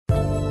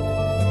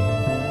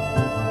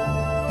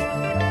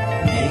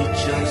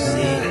HOC,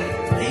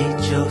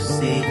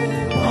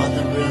 all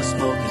the real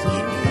smokers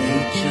give me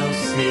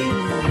HOC,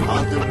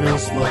 all the real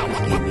smokers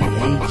give me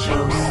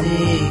HOC.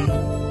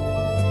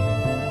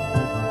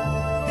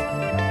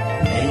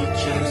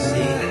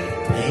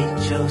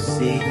 HOC,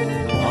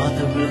 all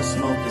the real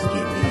smokers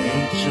give me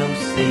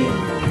HOC.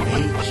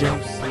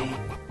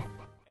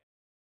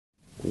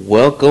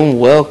 Welcome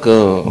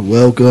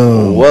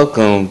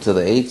to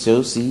the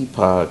HOC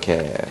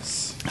podcast.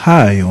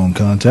 Hi, on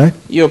contact.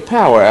 Your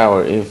power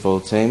hour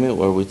infotainment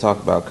where we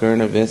talk about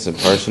current events and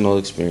personal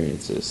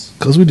experiences.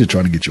 Because we did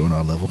try to get you on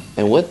our level.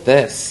 And with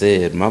that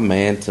said, my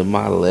man to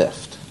my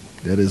left.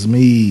 That is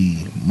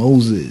me,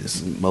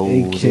 Moses.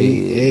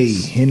 A.K.A.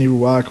 Henry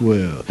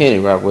Rockwell.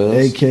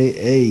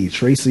 A.K.A.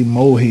 Tracy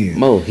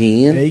Mohan.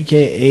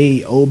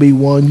 A.K.A.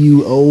 Obi-Wan,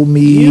 you owe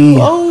me. You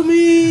owe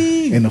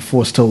me. And the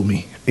Force told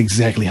me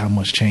exactly how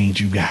much change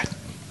you got.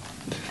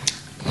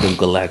 Them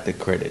galactic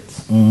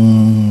credits.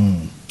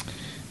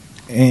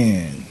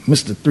 And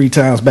Mr. 3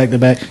 times back to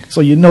back.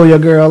 So you know your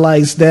girl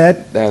likes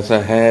that. That's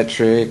a hat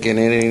trick, and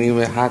it ain't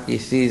even hockey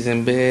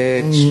season,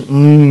 bitch.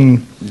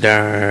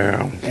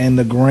 Damn. And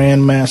the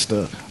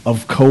Grandmaster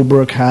of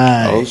Cobra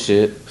Kai. Oh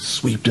shit.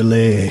 Sweep the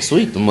leg.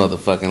 Sweep the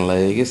motherfucking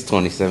leg. It's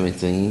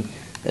 2017.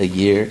 A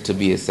year to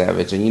be a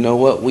savage. And you know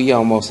what? We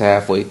almost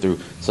halfway through.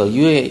 So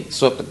you ain't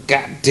swept the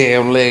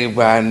goddamn leg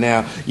by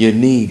now. You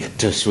need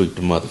to sweep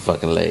the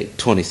motherfucking leg.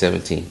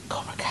 2017.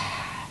 Cobra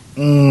Kai.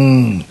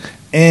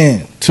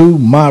 And to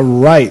my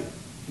right,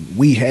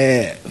 we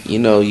have... You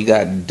know, you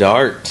got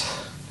Dart.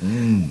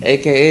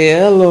 A.K.A.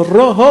 El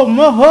Rojo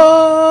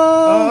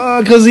Mojo.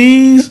 Because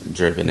he's...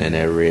 dripping in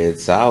that red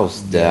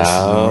sauce, dog. Yes,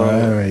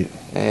 right.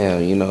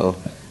 Damn, you know,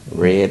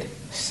 red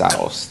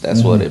sauce.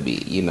 That's what it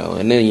be, you know.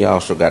 And then you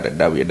also got the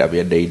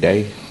WWD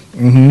Day.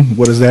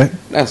 What is that?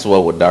 That's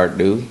what would Dart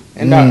do.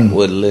 And Dart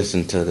would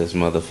listen to this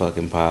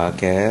motherfucking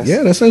podcast.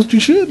 Yeah, that's what you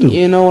should do.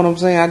 You know what I'm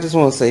saying? I just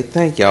want to say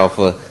thank y'all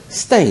for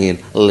staying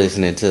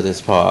listening to this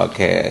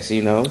podcast,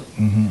 you know?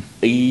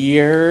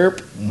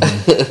 Yerp.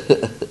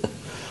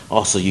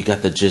 Also, you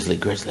got the Jizzly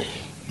Grizzly.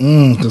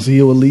 Because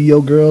he will leave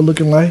your girl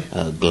looking like?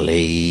 A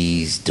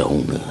glazed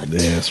donut.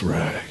 That's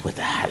right. With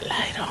a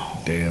highlight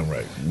on. Damn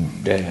right.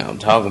 Damn,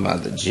 talking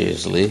about the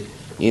Jizzly.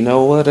 You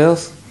know what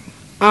else?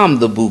 I'm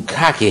the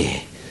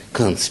Bukkake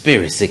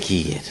Conspiracy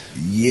Kid.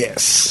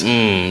 Yes.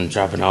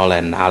 Dropping all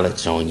that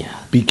knowledge on ya.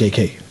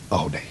 BKK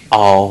all day.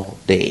 All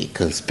day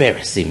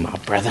conspiracy, my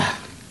brother.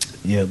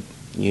 Yep.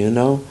 You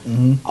know?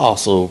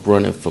 Also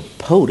running for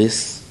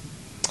POTUS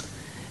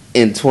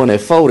in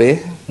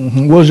 2040.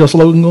 What's your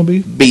slogan gonna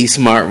be? Be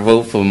smart,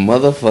 vote for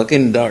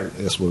motherfucking Dart.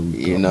 That's what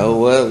we. You know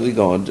what? We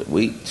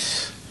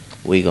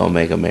gonna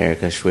make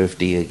America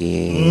swifty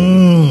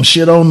again.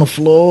 Shit on the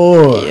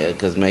floor. Yeah,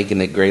 because making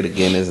it great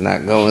again is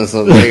not going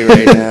so great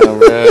right now,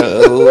 bro.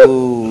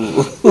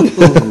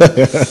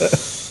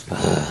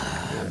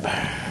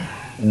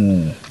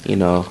 You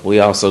know, we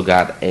also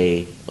got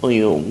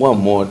one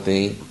more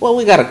thing. Well,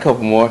 we got a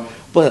couple more,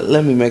 but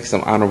let me make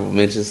some honorable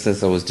mentions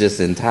since I was just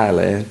in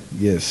Thailand.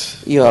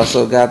 Yes. You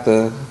also got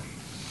the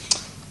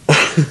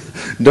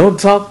Don't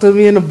Talk to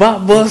Me in the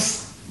Bot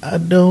Bus. I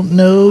don't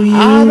know you.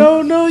 I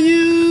don't know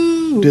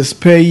you.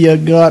 Just pay your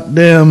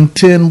goddamn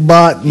 10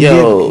 baht and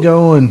get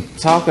going.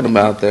 Talking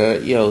about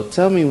that,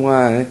 tell me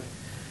why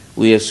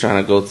we was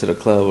trying to go to the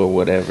club or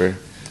whatever,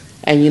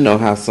 and you know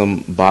how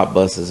some bot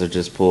buses are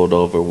just pulled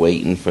over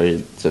waiting for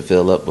it to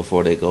fill up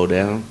before they go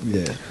down?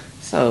 Yeah.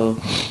 So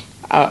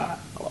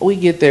we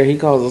get there, he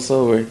calls us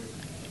over.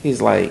 He's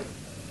like,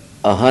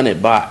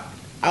 100 baht.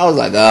 I was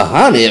like,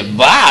 100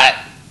 baht?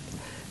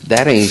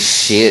 That ain't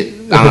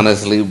shit,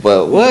 honestly,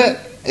 but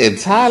what? In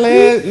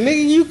Thailand,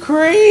 nigga, you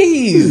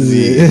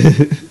crazy.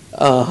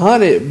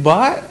 100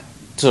 baht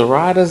to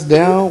ride us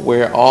down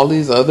where all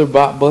these other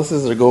bot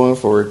buses are going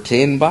for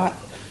 10 baht?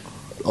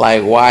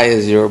 Like, why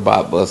is your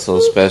bot bus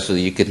so special?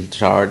 You can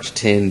charge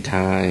 10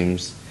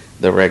 times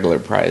the regular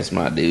price,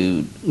 my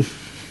dude.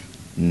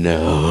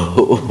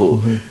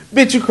 No.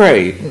 Bitch, you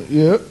crazy.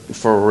 Yep.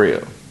 For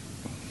real.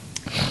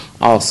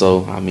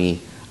 Also, I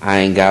mean, I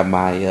ain't got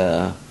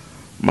my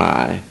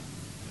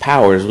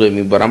powers with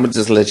me, but I'm gonna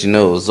just let you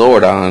know,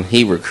 Zordon,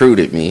 he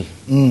recruited me.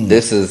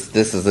 This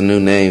is a new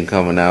name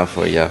coming out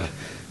for y'all.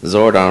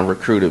 Zordon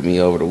recruited me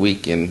over the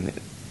weekend,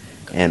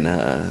 and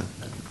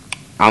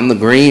I'm the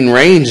Green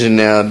Ranger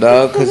now,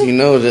 dog, because you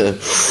know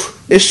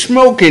it's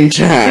smoking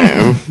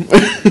time.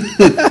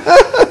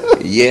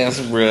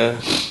 Yes,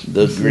 bruh,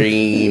 the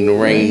Green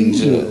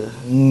Ranger.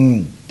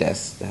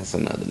 That's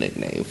another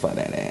nickname for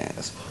that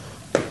ass.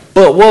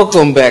 But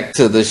welcome back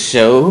to the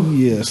show.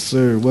 Yes,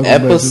 sir. Welcome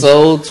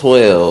Episode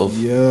 12.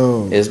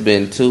 Yo. It's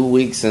been 2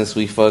 weeks since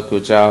we fucked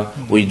with y'all.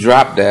 We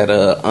dropped that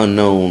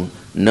Unknown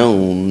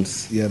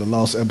Knowns. Yeah, the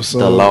lost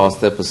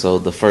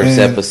episode. The first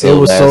episode it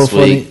was last so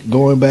funny week.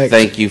 Going back.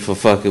 Thank you for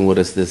fucking with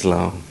us this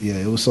long. Yeah,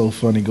 it was so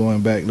funny going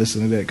back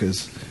listening to that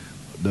because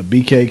the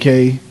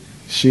BKK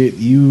shit,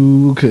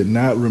 you could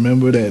not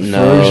remember that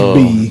first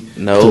B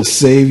to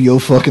save your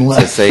fucking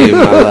life. To save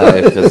my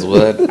life, because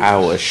what? I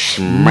was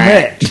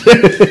smacked.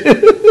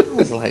 I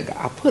was was like,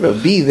 I put a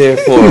B there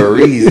for a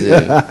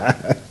reason.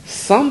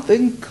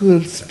 Something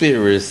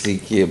conspiracy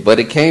kid. But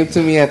it came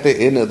to me at the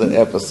end of the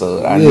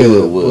episode. I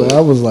knew it would. Well,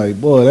 I was like,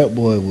 boy, that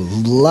boy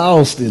was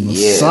lost in the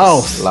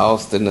sauce.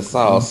 Lost in the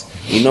sauce.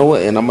 You know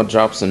what? And I'm going to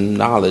drop some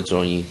knowledge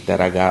on you that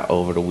I got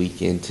over the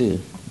weekend, too.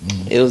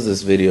 It was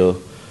this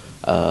video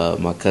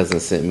my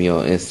cousin sent me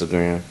on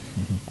Instagram.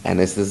 And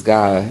it's this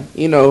guy,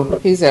 you know,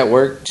 he's at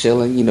work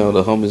chilling. You know,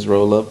 the homies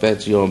roll up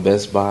at you on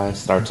Best Buy,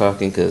 start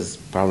talking because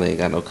probably ain't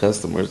got no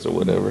customers or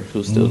whatever.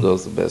 Who still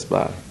goes to Best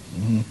Buy?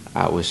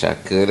 I wish I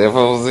could. If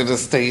I was in the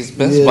States,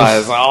 Best Buy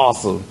is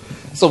awesome.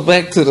 So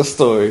back to the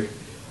story.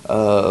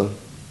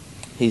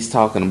 He's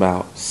talking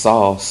about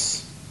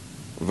sauce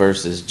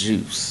versus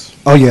juice.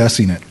 Oh, yeah, I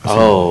seen it.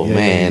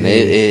 Man.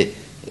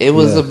 It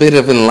was a bit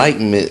of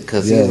enlightenment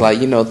because he's like,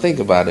 you know, think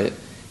about it.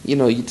 You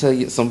know, you tell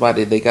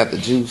somebody they got the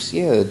juice.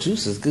 Yeah,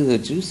 juice is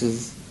good. Juice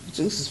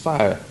is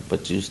fire.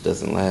 But juice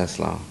doesn't last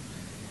long.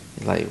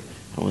 Like,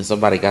 when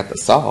somebody got the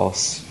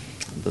sauce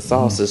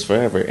is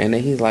forever. And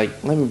then he's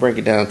like, let me break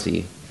it down to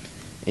you.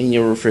 In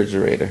your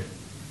refrigerator,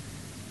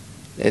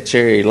 that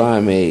cherry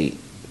limeade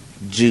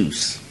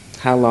juice,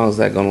 how long is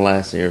that going to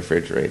last in your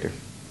refrigerator?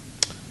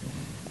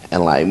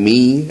 And like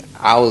me,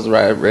 I was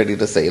ready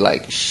to say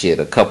like, shit,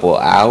 a couple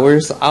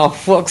hours? I'll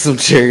fuck some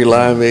cherry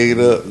limeade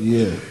up.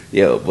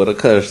 Yeah, but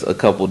a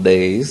couple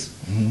days.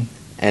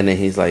 And then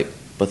he's like,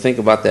 but think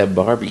about that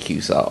barbecue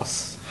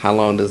sauce. How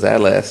long does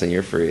that last in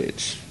your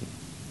fridge?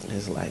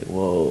 It's like,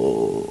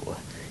 whoa.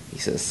 He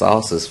said,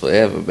 sauce is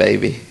forever,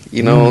 baby.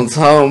 You know what I'm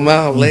talking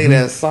about? Lay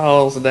that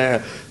sauce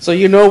down. So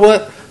you know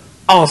what?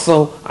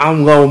 Also,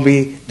 I'm going to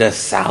be the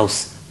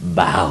sauce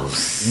boss.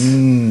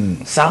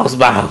 Sauce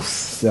boss.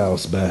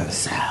 Sauce boss.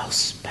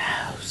 Sauce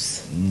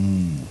boss.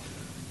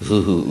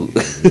 Ooh.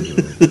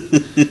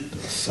 The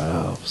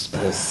sauce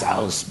boss. The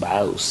sauce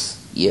boss.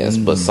 Yes,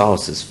 but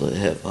sauce is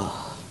forever.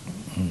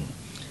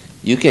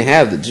 You can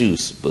have the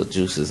juice, but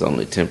juice is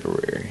only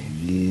temporary.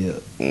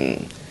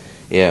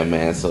 Yeah,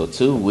 man. So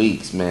 2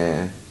 weeks,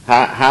 man.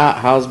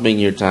 How's been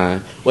your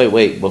time?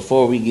 Wait.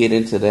 Before we get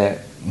into that,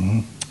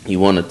 you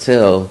want to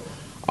tell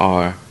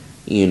our,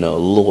 you know,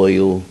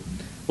 loyal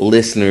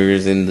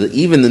listeners and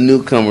even the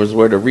newcomers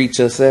where to reach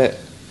us at?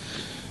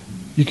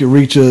 You can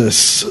reach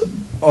us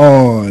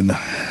on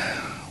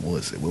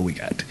what we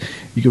got.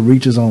 You can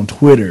reach us on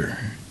Twitter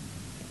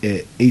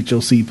at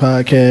HOC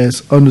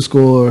Podcast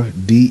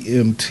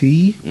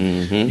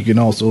 _DMT. You can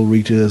also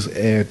reach us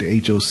at the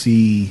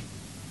HOC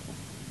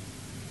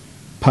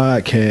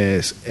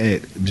Podcast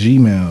at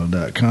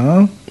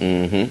gmail.com.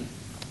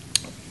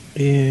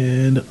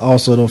 And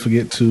also don't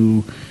forget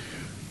to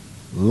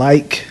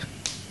like,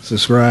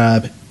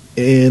 subscribe,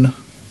 and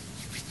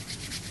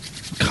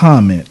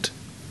comment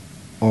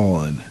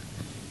on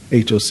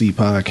HOC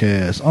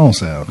Podcast on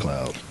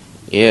SoundCloud.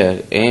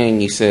 Yeah,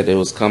 and you said it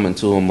was coming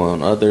to them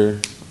on other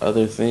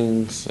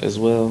things as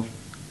well.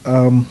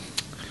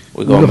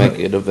 We're gonna make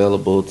it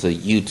available to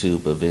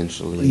YouTube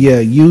eventually.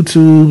 Yeah,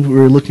 YouTube.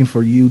 We're looking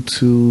for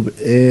YouTube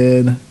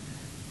and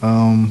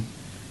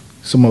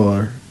some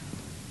more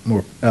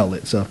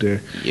outlets out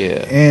there.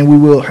 Yeah, and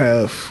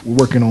we're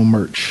working on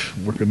merch.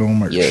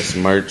 Yes,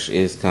 merch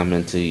is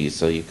coming to you,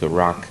 so you can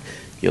rock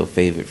your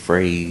favorite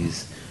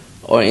phrase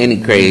or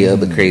any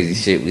other crazy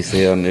shit we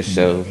say on this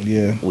show.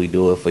 Yeah, we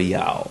do it for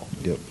y'all.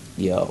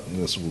 Yep.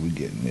 That's what we're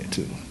getting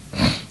into.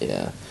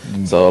 Yeah.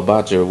 So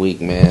about your week,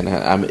 man.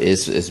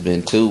 It's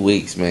been 2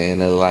 weeks, man.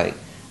 Like,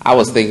 I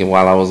was thinking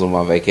while I was on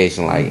my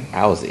vacation, like,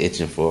 I was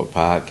itching for a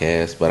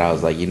podcast, but I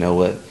was like, you know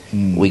what?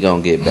 We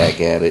gonna get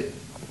back at it.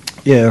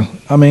 Yeah,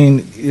 I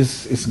mean,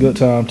 it's a good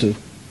time to,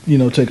 you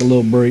know, take a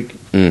little break.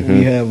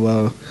 We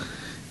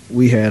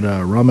had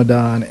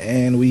Ramadan,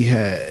 and we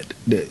had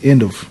the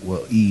end of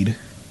Eid.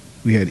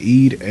 We had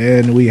Eid,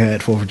 and we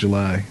had 4th of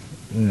July.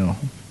 You know,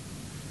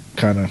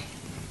 kind of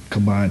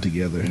combined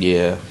together.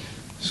 Yeah.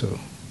 So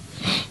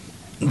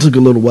it took a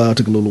little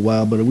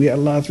while, but we had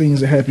a lot of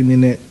things that happened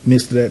in that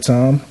midst of that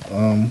time.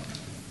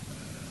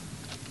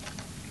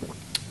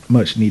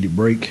 Much needed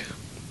break.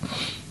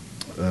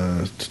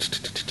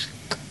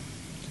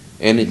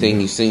 Anything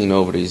you've seen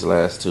over these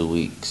last 2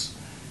 weeks?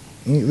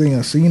 Anything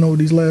I've seen over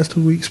these last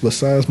 2 weeks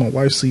besides my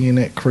wife seeing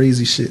that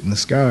crazy shit in the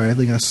sky? I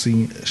think I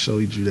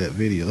showed you that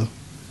video.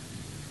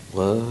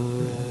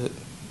 What?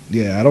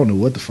 Yeah, I don't know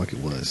what the fuck it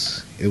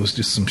was. It was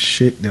just some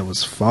shit that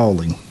was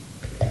falling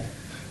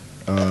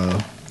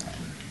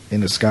in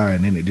the sky,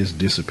 and then it just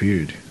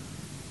disappeared.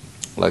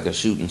 Like a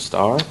shooting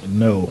star?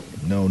 No.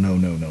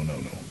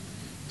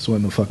 This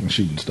wasn't a fucking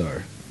shooting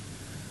star.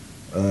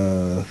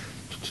 You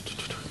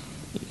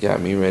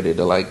got me ready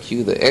to like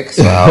cue the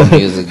X-File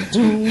music.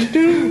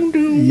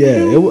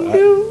 Yeah,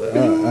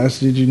 I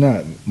shit you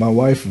not. My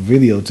wife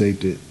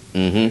videotaped it,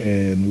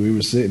 and we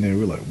were sitting there.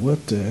 We're like,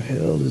 "What the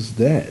hell is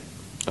that?"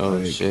 Oh,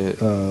 like,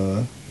 shit!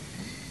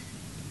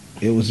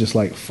 It was just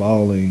like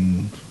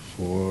falling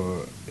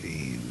for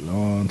a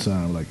long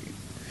time. Like,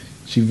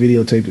 she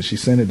videotaped it. She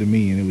sent it to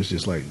me, and it was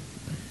just like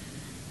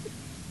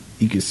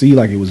you could see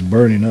like it was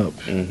burning up,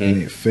 and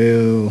it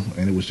fell,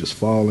 and it was just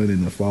falling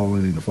and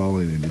falling and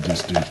falling, and it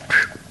just did.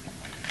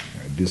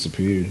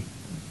 disappeared.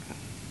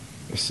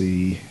 Let's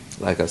see.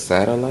 Like a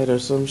satellite or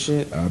some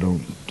shit?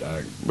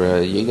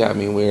 Bruh, you got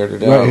me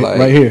weirded out. Right, Like,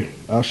 right here.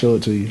 I'll show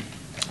it to you.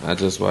 I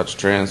just watched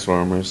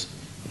Transformers.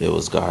 It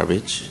was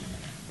garbage.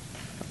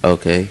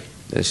 Okay,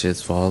 that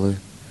shit's falling.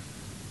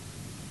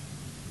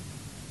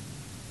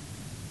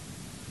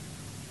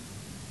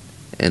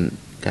 And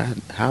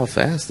God, how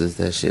fast is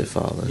that shit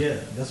falling? Yeah,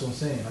 that's what I'm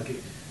saying. Like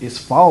it's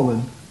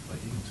falling. Like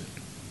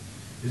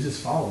it's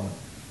just falling.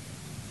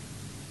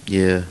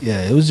 Yeah.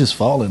 Yeah, it was just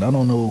falling. I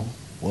don't know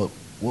what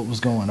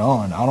was going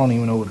on. I don't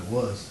even know what it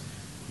was.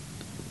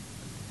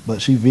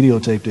 But she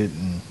videotaped it,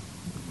 and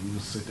we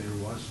just sit there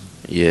watching.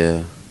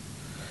 Yeah.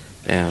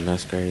 Damn,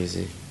 that's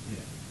crazy.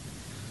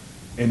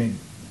 And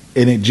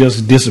it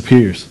just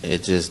disappears.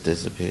 It just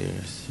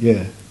disappears.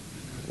 Yeah.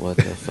 What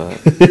the fuck?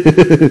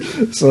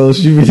 So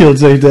she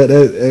videotaped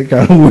that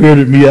kind of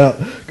weirded me out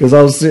because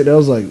I was sitting there, I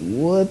was like,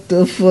 what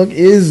the fuck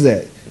is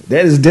that?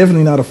 That is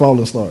definitely not a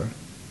falling star.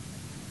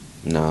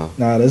 No.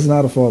 Nah, that's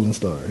not a falling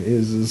star.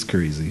 It's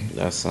crazy.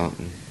 That's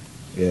something.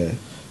 Yeah.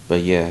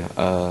 But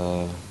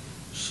yeah,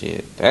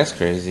 shit, that's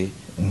crazy.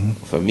 Mm-hmm.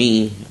 For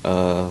me,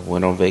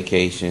 went on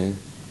vacation,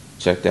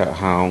 checked out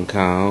Hong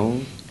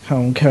Kong.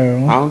 Hong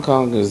Kong. Hong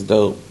Kong is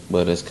dope,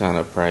 but it's kind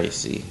of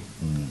pricey.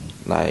 Mm.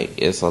 Like,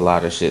 it's a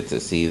lot of shit to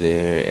see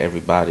there.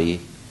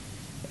 Everybody's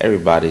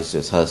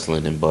just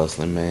hustling and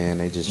bustling, man.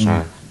 They just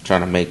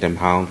trying to make them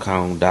Hong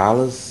Kong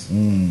dollars.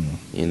 Mm.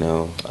 You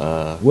know,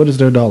 What is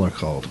their dollar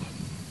called?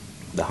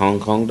 the Hong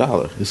Kong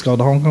dollar. It's called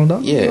the Hong Kong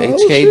dollar? Yeah, Oh,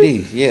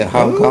 HKD. shit. Yeah,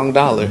 Hong Kong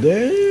dollar.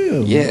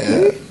 Damn.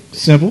 Yeah.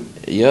 Simple.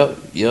 Yep.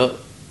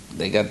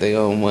 They got their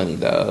own money,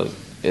 dog.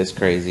 It's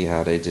crazy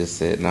how they just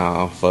said,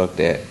 nah, fuck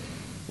that.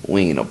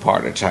 We ain't a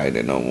part of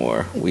China no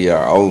more. We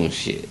our own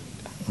shit.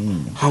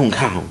 Hong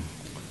Kong.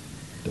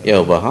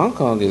 Yo, but Hong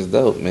Kong is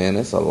dope, man.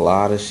 There's a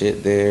lot of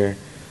shit there.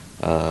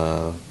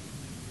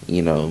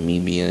 You know, me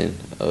being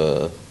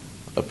a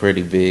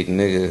pretty big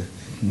nigga,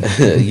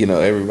 you know,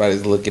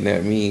 everybody's looking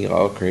at me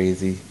all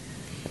crazy.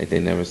 Like they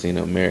never seen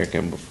an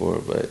American before,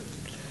 but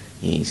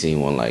you ain't seen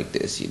one like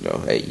this, you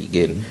know. Hey, you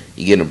getting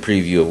a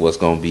preview of what's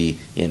gonna be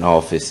in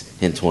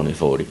office in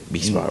 2040. Be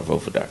smart, vote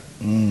for Dark.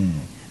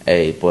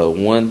 Hey, but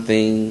one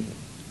thing,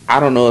 I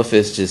don't know if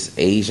it's just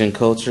Asian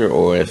culture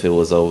or if it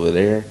was over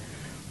there,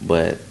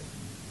 but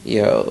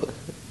yo,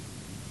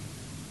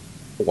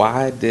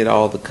 why did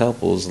all the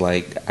couples,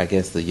 like I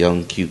guess the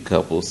young cute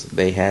couples,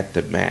 they had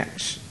to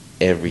match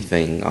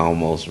everything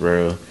almost,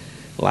 bro?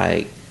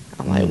 Like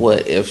I'm like,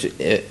 what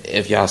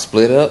if y'all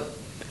split up?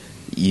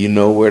 You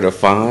know where to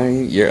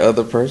find your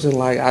other person.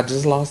 Like, I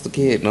just lost a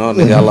kid. No,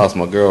 nigga, I lost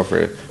my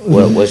girlfriend.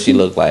 What she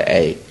look like?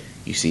 Hey,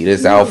 you see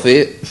this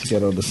outfit?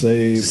 Got on the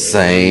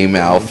Same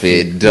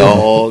outfit,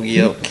 dog.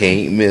 Yep,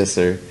 can't miss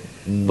her.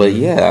 But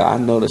yeah, I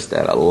noticed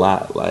that a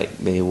lot. Like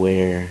they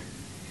wear,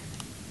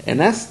 and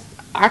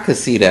I could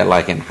see that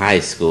like in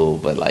high school.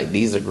 But like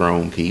these are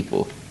grown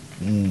people.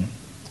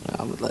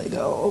 I was like,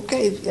 oh,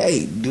 okay,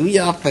 hey, do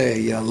y'all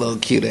thing, y'all little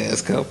cute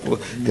ass couple.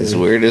 It's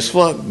weird as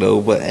fuck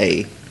though, but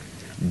hey.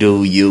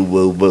 Do you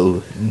boo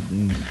boo?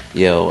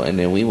 Yo, and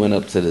then we went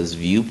up to this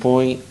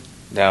viewpoint.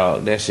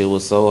 Dog, that shit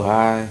was so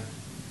high.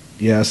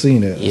 Yeah, I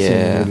seen it.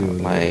 Yeah,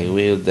 like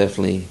we was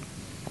definitely.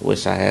 I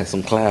wish I had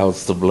some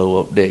clouds to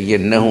blow up there. You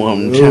know what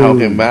I'm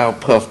talking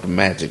about? Puff the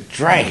Magic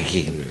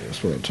Dragon. Yeah,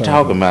 that's what I'm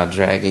talking about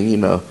dragon. You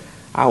know,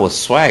 I was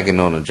swagging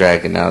on a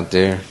dragon out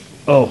there.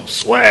 Oh,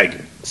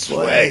 swagging.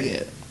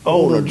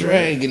 On a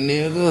dragon,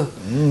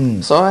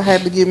 nigga. So I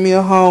had to give me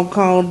a Hong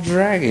Kong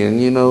dragon,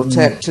 you know,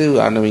 tattoo.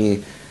 I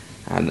mean.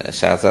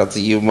 Shouts out to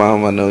you,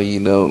 Mom. I know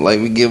you know. Like,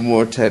 we get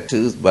more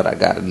tattoos, but I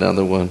got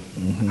another one.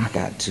 I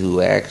got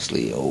two,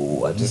 actually.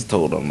 Oh, I just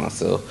told on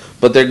myself.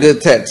 But they're good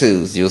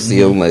tattoos. You'll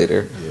see them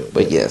later. Yeah,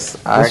 but yes,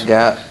 I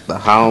got the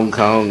Hong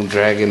Kong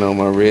dragon on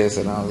my wrist,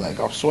 and I was like,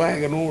 I'm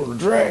swagging on the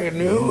dragon,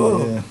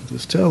 nigga. Yeah,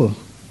 just tell her.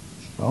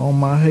 All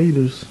my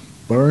haters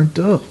burnt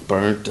up.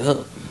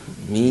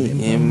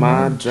 Me and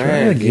my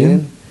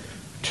dragon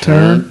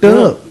turned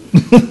up.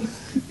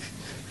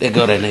 There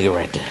go that nigga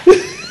right there.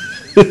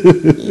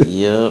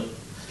 Yep.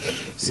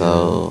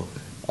 So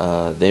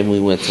then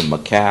we went to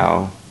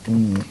Macau.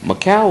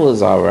 Macau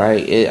was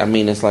alright. I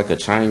mean, it's like a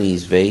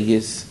Chinese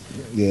Vegas,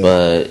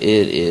 but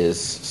it is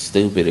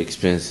stupid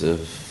expensive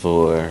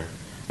for.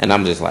 And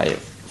I'm just like,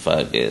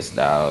 fuck this,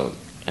 dog.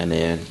 And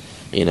then,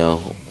 you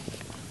know,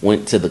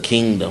 went to the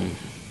kingdom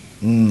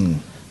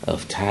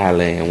of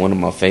Thailand, one of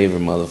my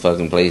favorite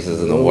motherfucking places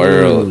in the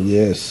world.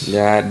 Yes.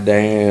 God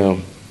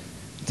damn.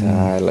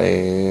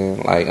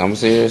 Thailand. Like, I'm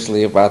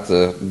seriously about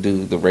to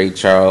do the Ray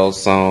Charles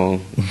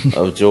song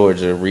of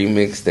Georgia,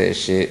 remix that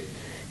shit.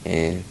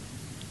 And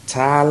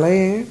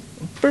Thailand.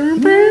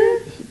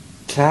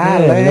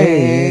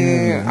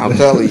 Thailand. I'm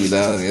telling you,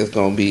 dog, it's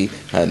going to be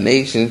a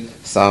nation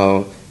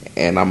song,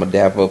 and I'm going to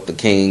dap up the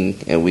king,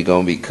 and we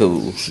going to be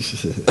cool.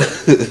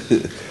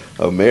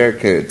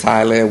 America and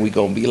Thailand, we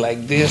going to be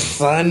like this,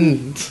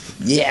 son.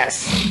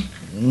 Yes.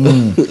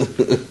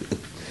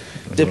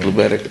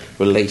 Diplomatic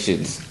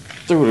relations.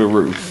 Through the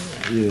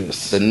roof.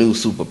 Yes. The new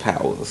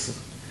superpowers.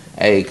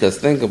 Hey, because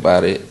think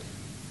about it.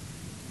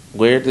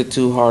 Where the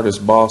two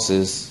hardest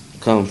bosses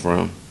come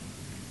from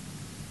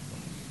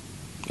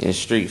in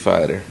Street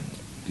Fighter?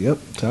 Yep,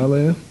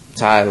 Thailand.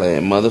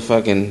 Thailand,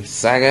 motherfucking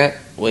Sagat.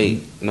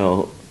 Wait,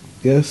 no,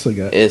 Yes, I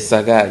got. it's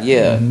Sagat.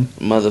 Yeah, Mhm.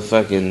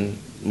 motherfucking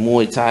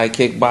Muay Thai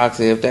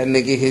kickboxing. If that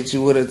nigga hit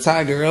you with a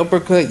tiger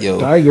uppercut, yo,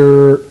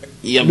 Tiger.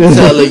 yeah, I'm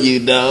telling you,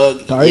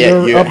 dog.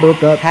 Tiger your-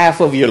 uppercut. half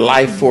of your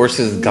life force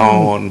is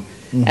gone,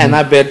 and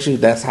I bet you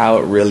that's how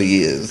it really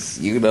is.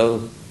 You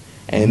know.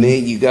 And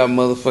then you got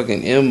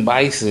motherfucking M.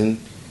 Bison.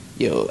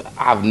 Yo,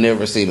 I've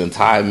never seen a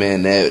Thai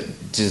man that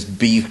just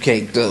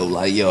beefcaked up.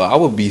 Like, yo, I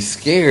would be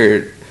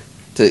scared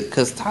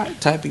cause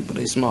Thai people,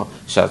 they small.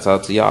 Shouts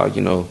out to y'all,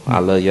 you know, I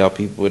love y'all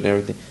people and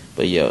everything.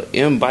 But yo,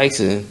 M.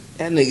 Bison,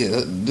 that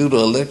nigga do the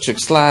electric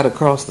slide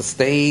across the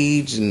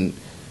stage and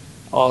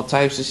all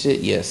types of shit.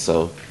 Yes,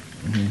 so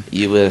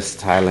U.S.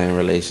 Thailand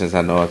relations.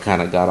 I know I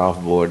kind of got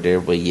off board there,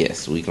 but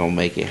yes, we gonna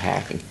make it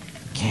happen.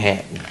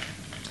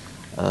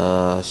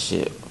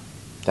 Shit.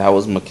 That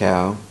was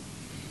Macau.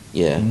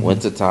 Yeah,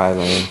 went to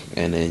Thailand,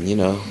 and then you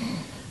know,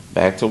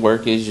 back to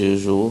work as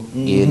usual,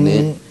 getting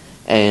it.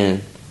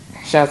 And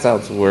shouts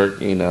out to work.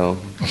 You know,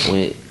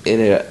 when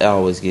it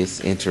always gets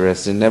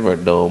interesting. Never a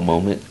dull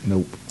moment.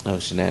 Nope. No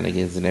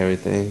shenanigans and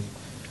everything.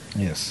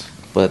 Yes.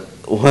 But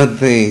one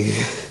thing,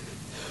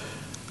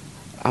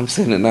 I'm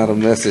sending out a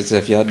message.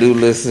 If y'all do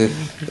listen,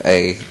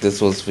 hey, this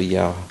was for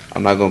y'all.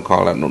 I'm not gonna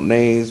call out no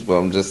names, but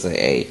I'm just saying,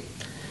 hey,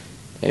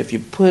 if you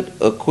put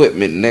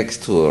equipment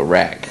next to a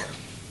rack,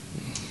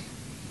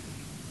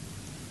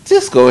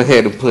 just go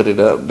ahead and put it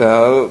up,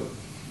 dog.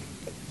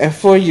 And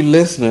for you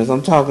listeners,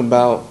 I'm talking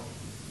about,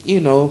 you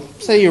know,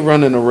 say you're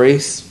running a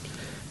race,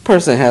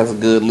 person has a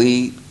good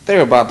lead,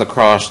 they're about to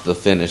cross the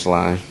finish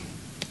line,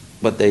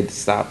 but they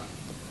stop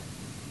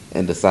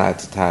and decide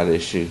to tie their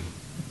shoe.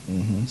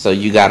 So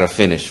you got to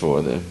finish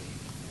for them.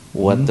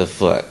 What the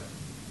fuck?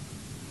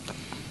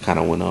 Kind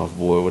of went off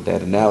board with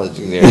that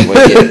analogy there,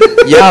 but yeah,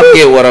 y'all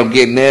get what I'm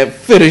getting at.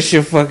 Finish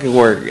your fucking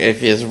work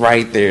if it's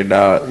right there,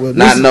 dog. Well,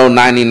 Not no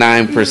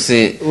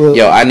 99%. Well-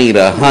 Yo, I need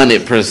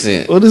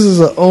 100%. Well, this is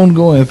an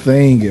ongoing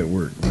thing at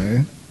work,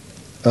 man.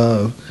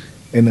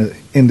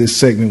 In this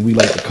segment, we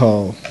like to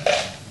call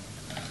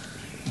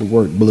the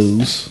work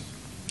blues.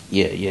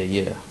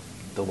 Yeah.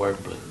 The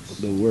work blues.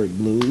 The work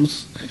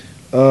blues.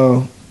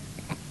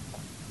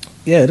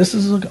 Yeah, this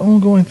is an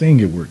ongoing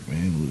thing at work,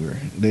 man. Where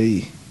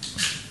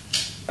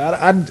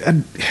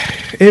I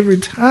every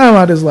time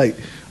I just like,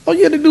 all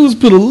you have to do is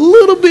put a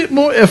little bit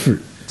more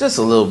effort. Just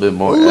a little bit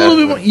more. A little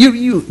bit more.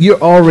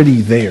 You're already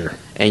there.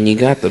 And you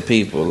got the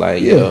people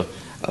like, Yeah. yo,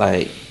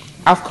 like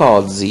I've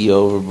called Z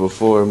over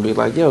before and be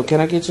like, yo, can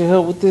I get your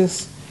help with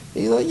this?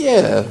 He's like,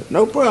 yeah,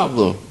 no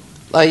problem.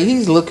 Like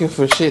he's looking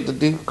for shit to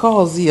do.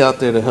 Call Z out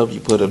there to help you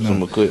put up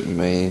some equipment,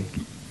 man.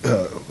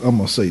 I'm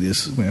gonna say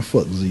this, man.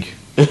 Fuck Z.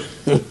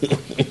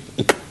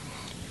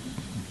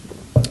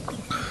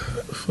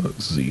 Fuck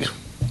Z.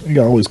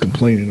 You always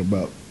complaining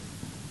about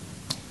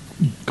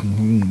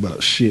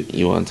shit.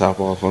 You want to top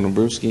off on the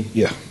brewski?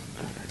 Yeah.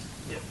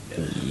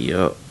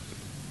 Yup.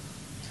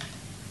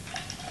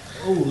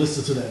 Oh,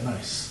 listen to that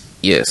nice.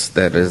 Yes,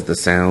 that is the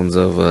sounds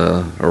of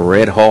a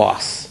red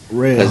horse.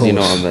 Red Because you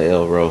know horse. I'm the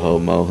El Rojo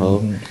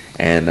Mojo.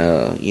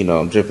 And, you know,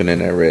 I'm dripping in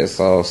that red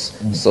sauce.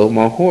 So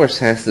my horse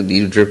has to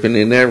be dripping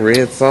in that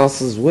red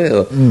sauce as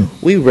well.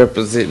 We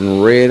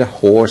representing Red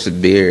Horse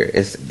beer.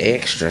 It's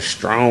extra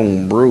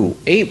strong brew.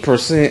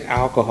 8%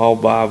 alcohol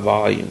by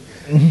volume.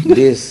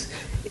 This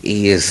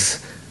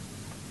is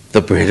the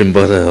bread and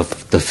butter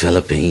of the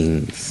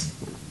Philippines.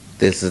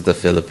 This is the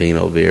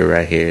Filipino beer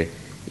right here.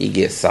 You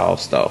get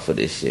sauced off of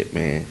this shit,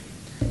 man.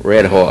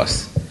 Red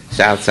Horse.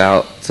 Shouts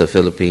out to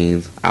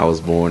Philippines. I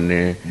was born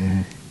there.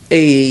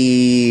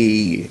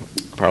 Hey,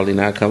 probably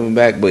not coming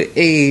back, but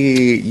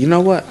hey, you know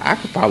what? I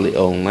could probably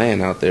own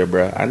land out there,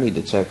 bro. I need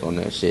to check on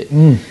that shit.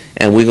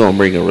 And we're gonna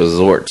bring a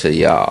resort to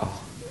y'all.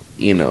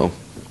 You know.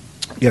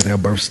 You have to have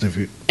a birth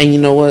certificate. And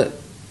you know what?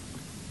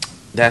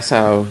 That's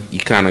how you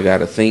kind of got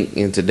to think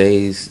in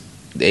today's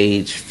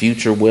age,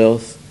 future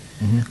wealth.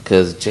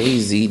 Because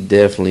Jay-Z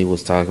definitely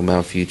was talking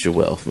about future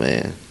wealth,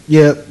 man.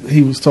 Yeah,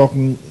 he was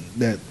talking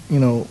that, you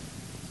know,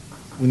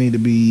 we need to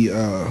be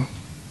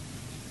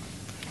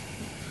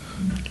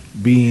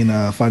being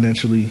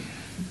financially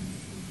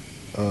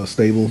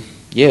stable.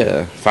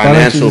 Yeah,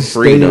 financial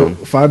freedom.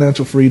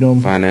 Financial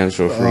freedom.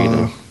 Financial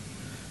freedom.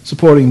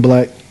 Supporting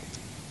black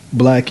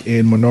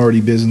and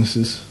minority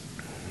businesses,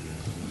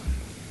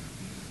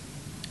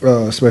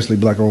 especially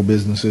black-owned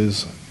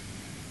businesses,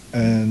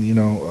 and you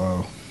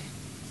know,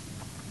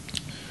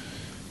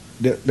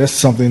 that's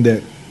something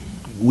that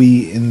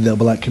we in the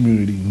black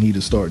community need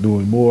to start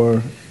doing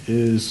more.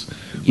 We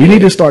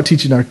need to start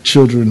teaching our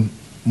children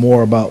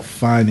more about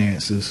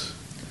finances,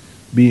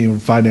 being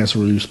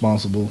financially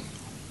responsible,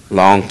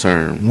 Long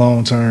term. and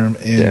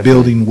Definitely.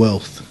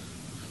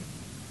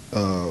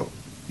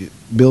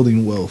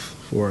 building wealth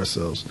for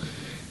ourselves.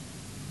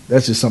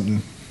 That's just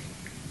something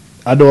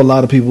I know a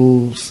lot of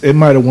people, it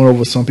might have went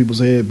over some people's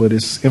head, but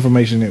it's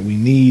information that we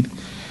need.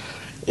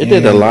 It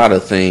did a lot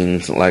of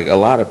things. Like, a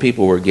lot of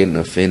people were getting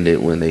offended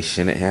when they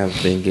shouldn't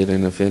have been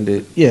getting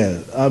offended. Yeah,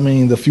 I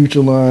mean, the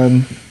Future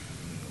line,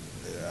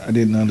 I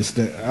didn't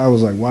understand. I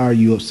was like, why are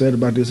you upset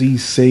about this?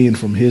 He's saying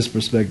from his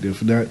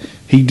perspective that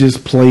he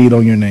just played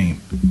on your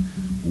name.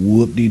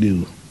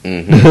 Whoop-de-doo.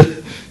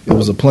 Mm-hmm. It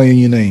was a play on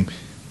your name.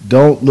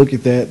 Don't look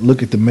at that.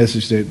 Look at the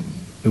message that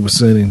it was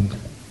sending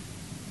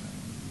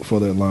for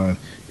that line.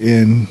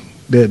 And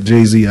that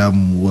Jay-Z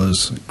album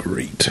was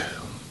great.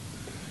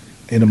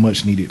 In a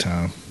much-needed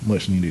time.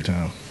 Much-needed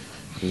time.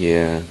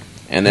 Yeah.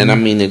 And then, I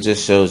mean, it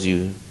just shows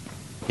you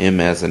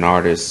him as an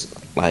artist.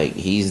 Like,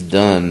 he's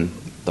done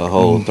the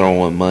whole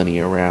throwing money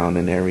around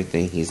and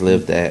everything. He's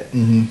lived that.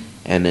 And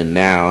then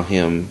now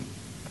him,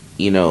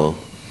 you know,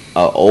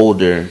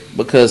 older.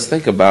 Because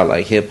think about,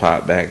 like,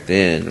 hip-hop back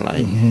then.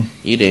 Like,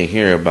 you didn't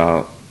hear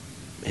about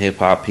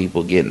hip-hop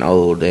people getting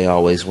old. They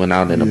always went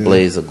out in a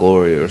blaze of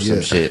glory or some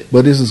shit.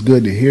 But this is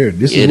good to hear.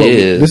 This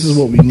is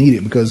what we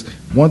needed. Because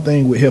one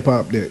thing with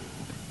hip-hop that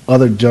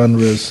other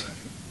genres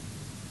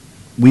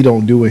we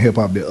don't do in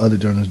hip-hop that other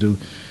genres do,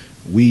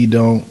 we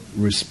don't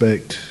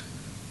respect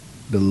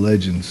the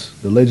legends.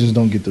 The legends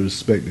don't get the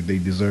respect that they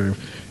deserve,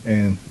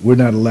 and we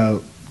don't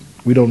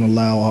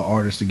allow our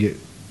artists to get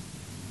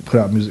put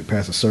out music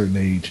past a certain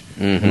age.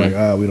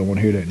 Like, we don't want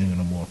to hear that nigga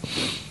no more.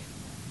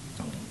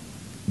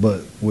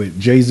 But with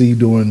Jay-Z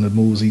doing the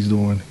moves he's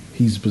doing,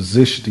 he's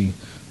positioning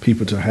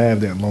people to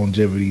have that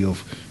longevity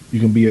of, you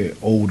can be an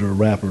older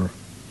rapper.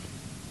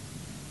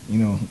 You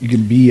know, you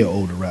can be an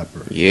older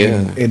rapper.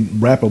 Yeah. And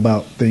rap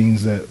about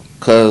things that,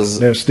 because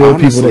there's still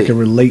people that can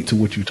relate to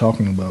what you're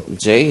talking about.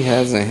 Jay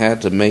hasn't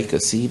had to make a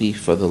CD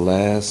for the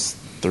last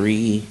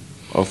 3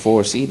 or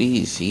 4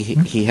 CDs.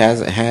 He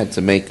hasn't had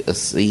to make a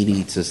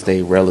CD to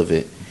stay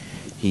relevant.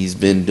 He's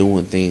been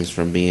doing things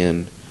from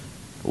being,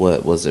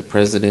 what was it,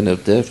 president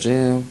of Def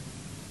Jam?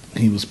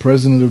 He was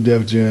president of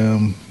Def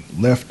Jam,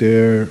 left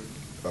there.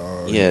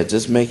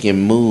 Just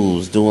making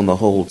moves, doing the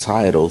whole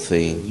title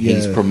thing. Yeah.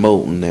 He's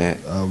promoting that.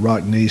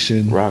 Rock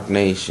Nation. Rock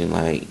Nation,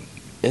 like,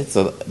 it's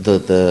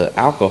the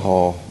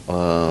alcohol.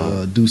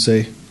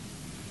 Duce.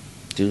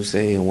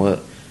 And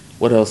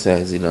what else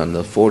has he done?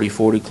 The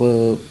 40/40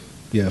 Club.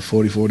 Yeah,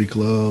 40/40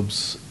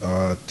 Clubs.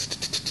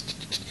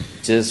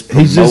 Just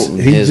promoting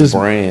his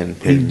brand.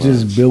 He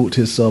just built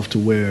himself to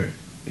where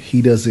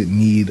he doesn't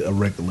need a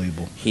record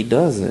label. He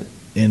doesn't.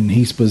 And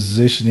he's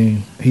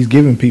positioning. He's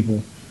giving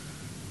people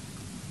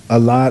a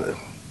lot.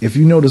 If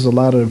you notice, a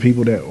lot of the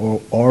people that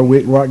are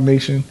with Rock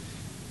Nation,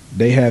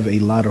 they have a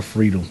lot of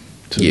freedom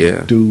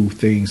to do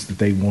things that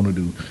they want to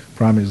do.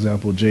 Prime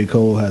example, J.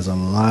 Cole has a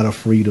lot of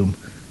freedom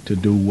to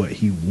do what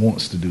he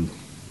wants to do.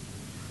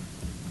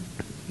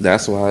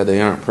 That's why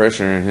they aren't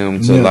pressuring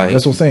him to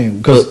that's what I'm saying.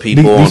 Because put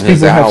people on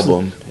his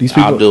album.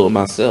 I'll do it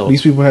myself.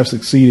 These people have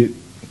succeeded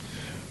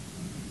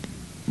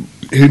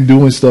in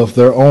doing stuff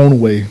their own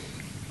way,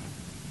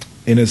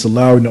 and it's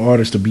allowing the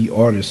artists to be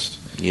artists.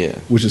 Yeah,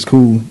 which is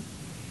cool.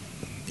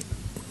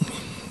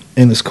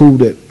 And it's cool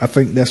that I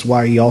think that's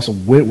why he also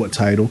went with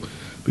Tidal,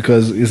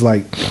 because it's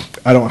like,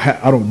 I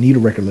don't need a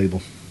record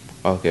label.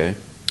 Okay.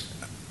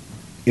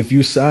 If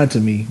you signed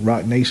to me,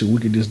 Rock Nation, we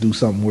could just do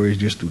something where it's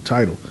just through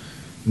Tidal.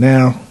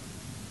 Now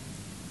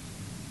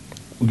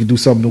we could do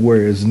something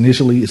where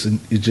initially it's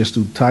just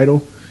through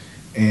Tidal,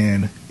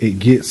 and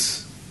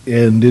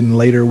then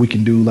later we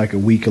can do, like a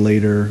week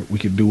later, we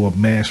could do a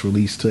mass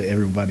release to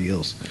everybody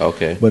else.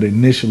 Okay. But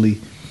initially,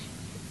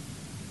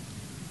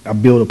 I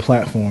build a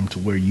platform to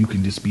where you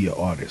can just be an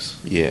artist.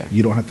 Yeah.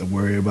 You don't have to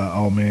worry about,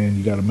 oh man,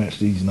 you got to match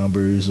these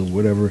numbers or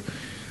whatever.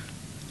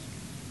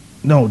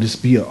 No,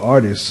 just be an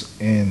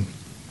artist, and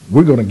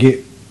we're going to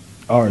get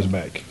ours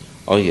back.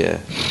 Oh, yeah,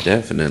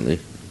 definitely.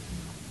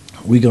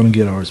 We're going to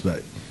get ours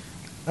back.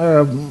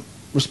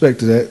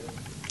 Respect to that.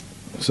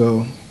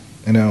 So,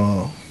 and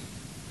now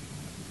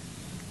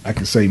I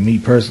can say, me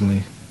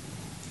personally,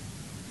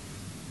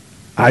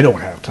 I don't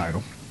have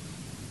Tidal.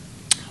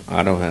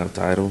 I don't have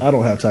Tidal. I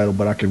don't have Tidal,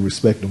 but I can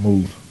respect the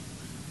move.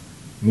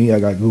 Me, I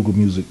got Google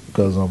Music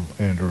because I'm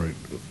Android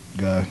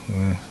guy.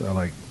 I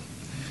like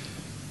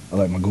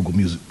my Google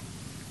Music.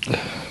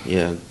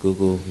 Yeah,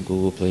 Google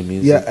Play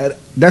Music. Yeah,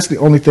 that's the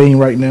only thing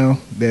right now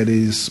that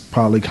is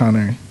probably kind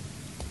of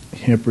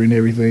hampering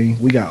everything.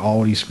 We got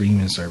all these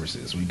streaming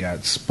services. We got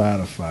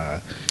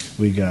Spotify.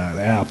 We got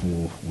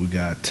Apple. We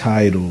got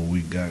Tidal.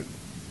 We got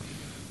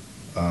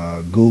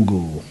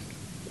Google.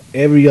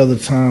 Every other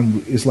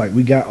time, it's like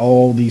we got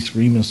all these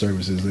streaming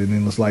services, and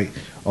then it's like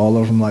all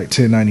of them like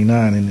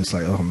 $10.99, and it's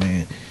like, oh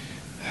man,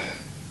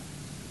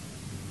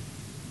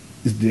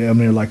 it's damn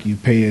near like you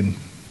paying.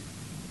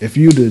 If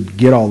you to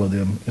get all of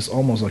them, it's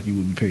almost like you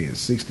would be paying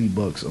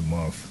 $60 a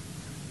month,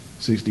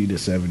 $60 to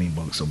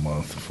 $70 a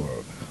month for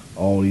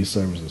all these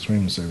services,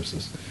 streaming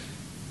services.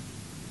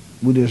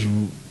 We just,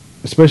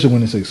 especially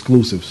when it's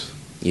exclusives.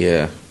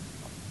 Yeah,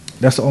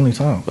 that's the only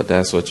time. But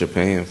that's what you're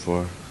paying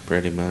for,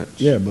 pretty much.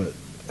 Yeah, but.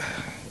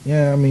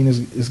 Yeah, I mean,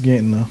 it's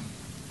getting a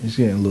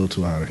little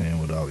too out of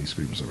hand with all these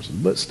streaming services.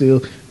 But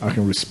still, I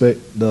can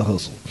respect the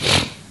hustle.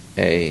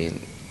 Hey,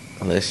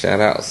 Let's shout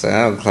out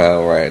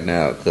SoundCloud right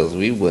now because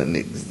we wouldn't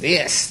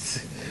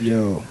exist.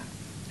 Yo,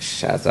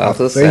 Shouts out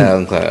to I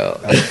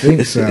SoundCloud. I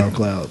think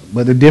SoundCloud.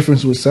 But the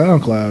difference with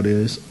SoundCloud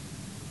is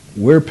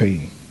we're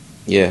paying.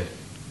 Yeah.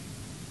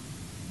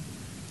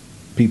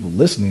 People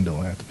listening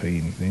don't have to pay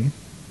anything.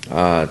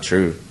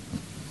 True.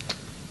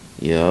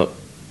 Yup.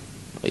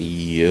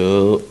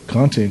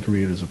 Content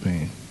creators are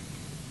paying.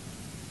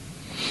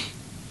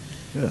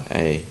 Yeah.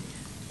 Hey,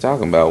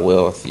 talking about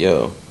wealth,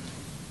 yo.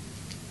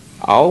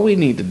 All we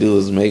need to do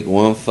is make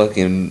one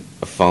fucking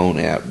phone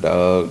app,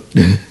 dog,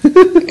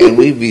 and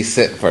we be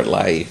set for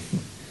life.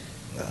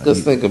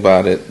 Just think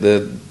about it.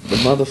 The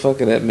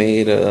motherfucker that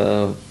made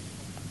it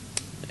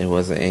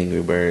wasn't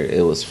Angry Bird.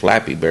 It was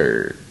Flappy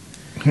Bird.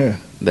 Yeah.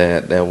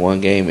 That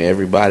one game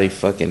everybody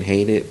fucking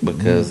hated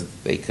because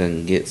they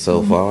couldn't get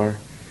so far.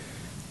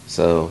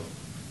 So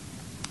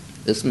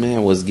this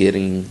man was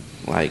getting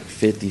like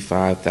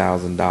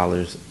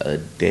 $55,000 a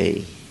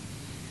day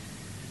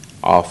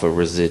off of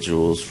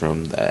residuals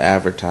from the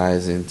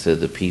advertising to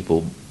the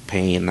people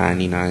paying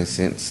 99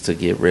 cents to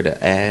get rid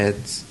of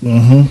ads.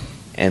 Mm-hmm.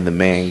 And the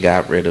man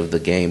got rid of the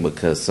game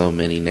because so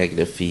many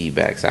negative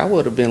feedbacks. I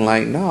would have been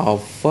like, no,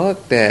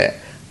 fuck that.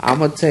 I'm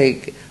going to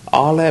take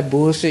all that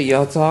bullshit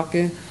y'all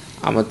talking.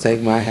 I'm going to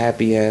take my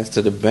happy ass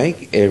to the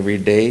bank every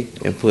day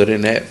and put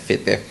in that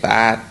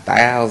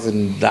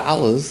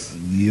 $55,000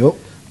 Yep.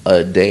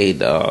 a day,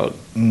 dog.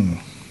 Mm.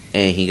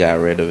 And he got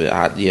rid of it.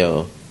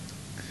 Yo,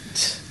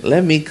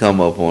 let me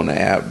come up on the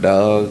app,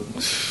 dog.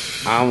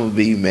 I'm going to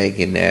be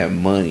making that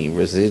money,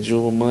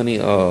 residual money.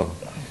 Oh,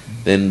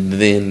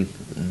 then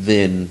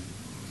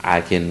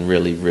I can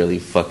really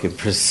fucking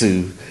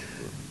pursue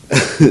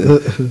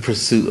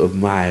pursuit of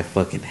my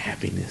fucking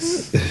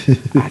happiness.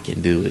 I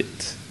can do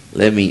it.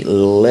 Let me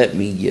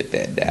get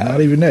that down.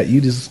 Not even that. You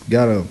just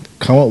gotta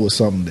come up with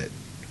something that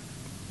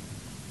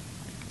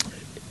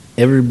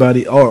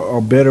everybody, or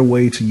a better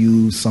way to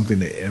use something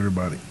that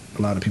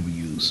a lot of people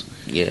use.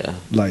 Yeah.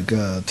 Like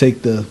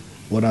take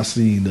what I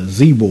seen, the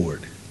Z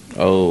board.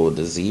 Oh,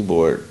 the Z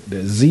board.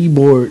 The Z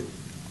board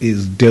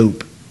is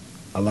dope.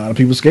 A lot of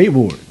people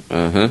skateboard.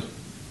 Uh-huh.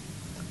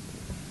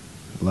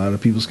 A lot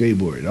of people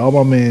skateboard. All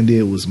my man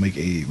did was make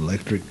a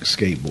electric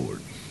skateboard.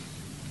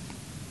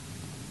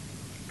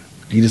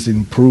 He just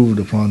improved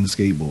upon the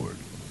skateboard.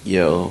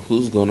 Yo,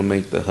 who's gonna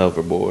make the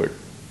hoverboard?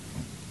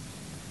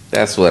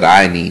 That's what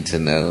I need to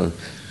know.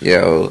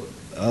 Yo,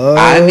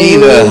 I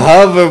need a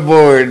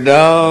hoverboard,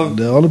 dog.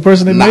 The only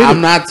person that made it.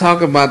 I'm not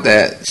talking about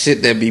that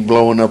shit that be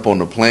blowing up on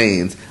the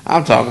planes.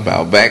 I'm talking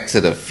about Back to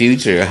the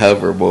Future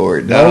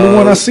hoverboard, The dog. only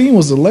one I seen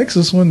was the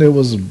Lexus one that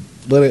was,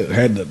 but it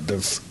had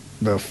the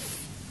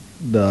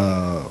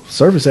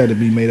surface had to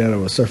be made out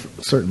of a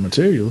certain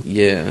material.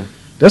 Yeah,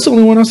 That's the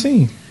only one I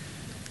seen.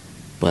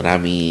 but I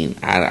mean,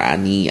 I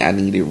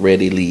need it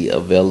readily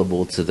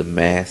available to the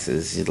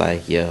masses. You're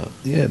like, yo,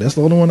 Yeah, that's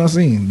the only one I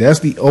seen. That's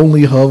the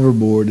only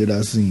hoverboard that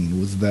I seen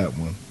was that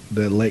one,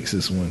 the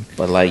Lexus one.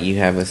 but like you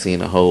haven't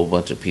seen a whole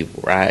bunch of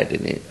people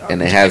riding it,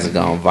 and it hasn't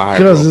gone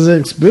Because viral.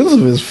 it's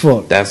expensive as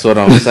fuck. That's what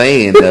I'm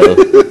saying, though.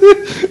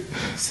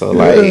 So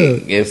like, Yeah.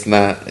 it's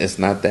not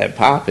that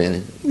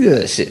popping.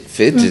 Yeah. Shit,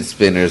 fidget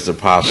spinners are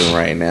popping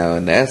right now,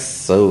 and that's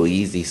so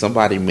easy.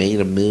 Somebody made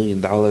 $1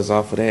 million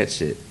off of that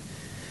shit.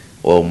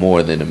 Well,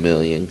 more than $1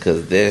 million,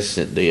 because that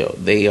shit,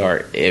 they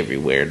are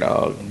everywhere,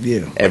 dog.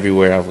 Yeah.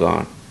 Everywhere I've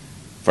gone.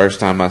 First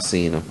time I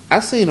seen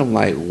them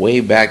like way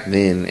back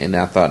then, and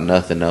I thought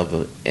nothing of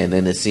it. And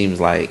then it seems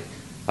like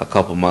a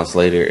couple months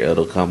later,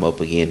 it'll come up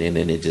again, and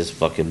then it just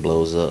fucking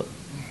blows up.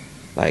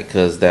 Like,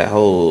 cause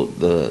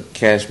the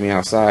Cash Me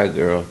Outside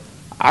girl,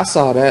 I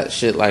saw that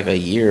shit like a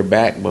year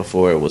back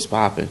before it was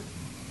popping.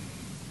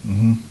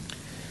 Mm-hmm.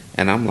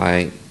 And I'm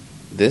like,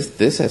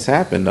 this has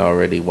happened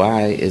already.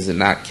 Why is it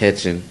not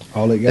catching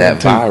All it got that to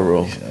take-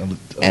 viral?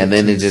 And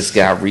then it just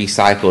got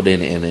recycled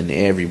in, and then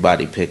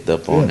everybody picked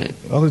up on Yeah. it.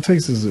 All it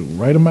takes is the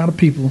right amount of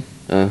people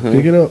Uh-huh.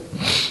 pick it up.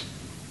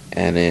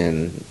 And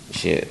then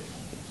shit,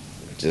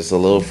 just a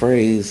little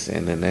phrase,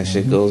 and then that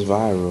shit goes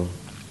viral.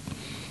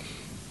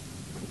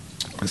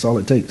 That's all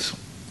it takes.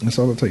 That's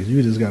all it takes.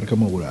 You just got to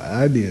come up with an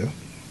idea.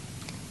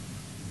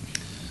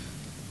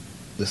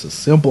 It's a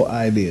simple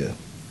idea.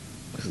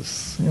 It's a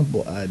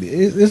simple idea.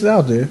 It's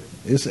out there.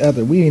 It's out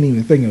there. We ain't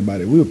even thinking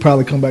about it. We would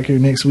probably come back here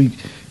next week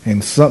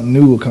and something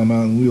new will come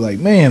out, and we like,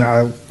 man,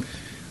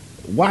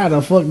 why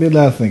the fuck did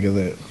I think of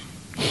that?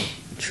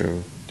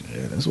 True.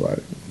 Yeah, that's why.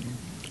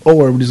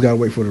 Or we just gotta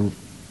wait for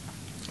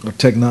the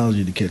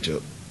technology to catch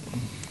up.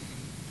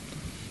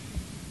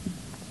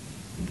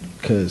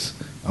 Because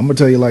I'm gonna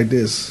tell you like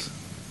this: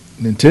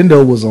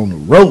 Nintendo was on the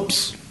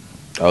ropes.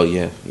 Oh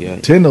yeah.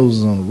 Nintendo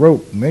was on the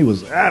rope, and they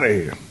was out of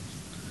here.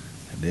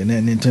 And then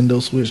that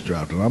Nintendo Switch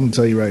dropped, and I'm gonna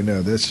tell you right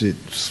now, that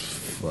shit's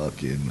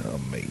fucking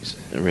amazing.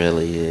 It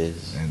really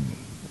is. And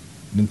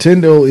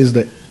Nintendo is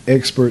the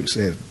experts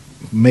at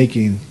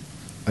making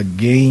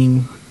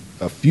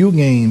a few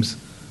games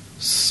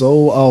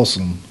so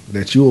awesome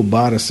that you'll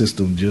buy the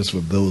system just for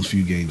those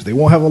few games. They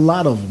won't have a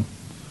lot of them,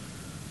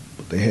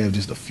 but they have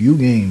just a few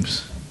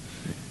games.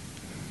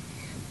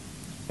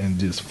 and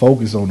just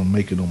focus on them,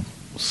 making them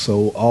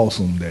so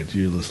awesome that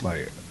you're just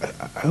like,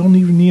 I don't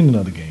even need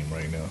another game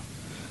right now.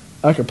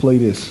 I could play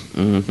this.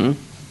 Mm-hmm.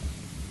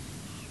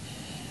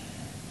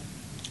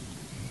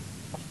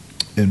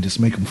 And just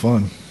make them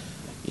fun.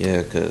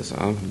 Yeah, because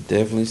I'm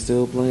definitely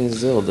still playing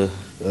Zelda.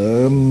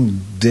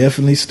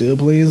 Definitely still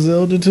playing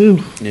Zelda too.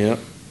 Yep.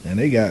 And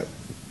they got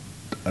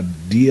a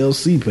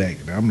DLC pack.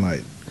 And I'm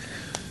like,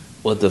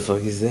 What the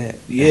fuck is that?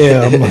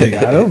 yeah, I'm like,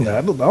 I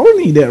don't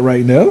need that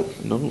right now.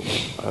 No,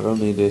 I don't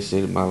need that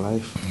shit in my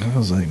life. I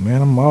was like,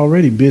 man, I'm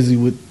already busy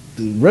with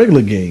the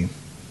regular game.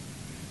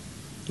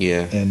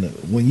 Yeah. And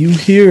when you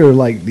hear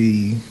like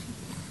the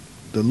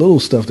little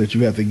stuff that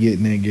you have to get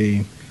in that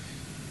game,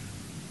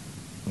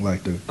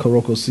 like the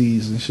Kuroko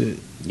seeds and shit.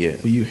 Yeah.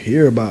 When you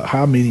hear about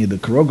how many of the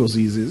Kuroko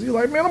seeds is, you're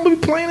like, man, I'm gonna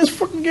be playing this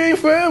fucking game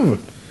forever.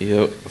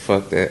 Yep.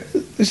 Fuck that.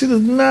 This shit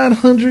is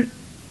 900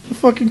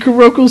 fucking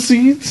Kuroko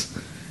seeds.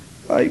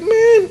 Like,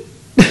 man,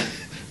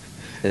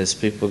 There's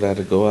people got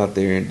to go out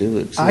there and do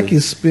it. Too. I can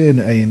spend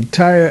an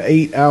entire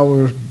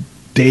 8-hour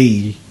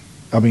day,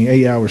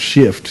 8-hour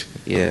shift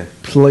Yeah.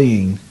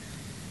 playing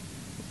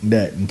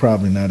that and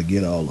probably not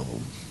get all of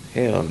them.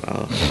 Hell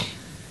no.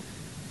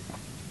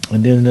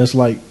 And then that's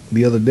like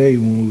the other day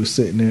when we were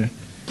sitting there,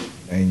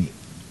 and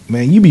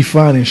man, you be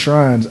finding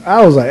shrines.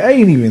 I was like, I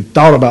ain't even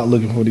thought about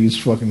looking for these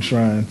fucking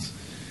shrines.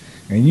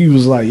 And you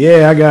was like,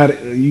 yeah, I got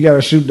it. You got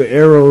to shoot the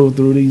arrow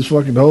through these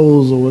fucking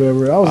holes or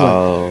whatever. I was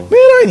like,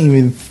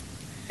 man,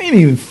 I ain't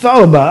even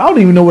thought about it. I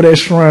don't even know where that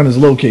shrine is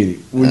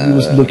located. When you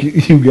was looking,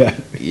 you got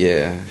it.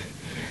 Yeah.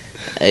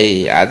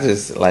 Hey, I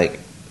just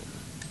like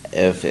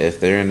if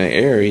they're in the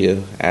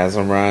area as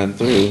I'm riding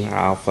through,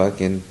 I'll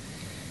fucking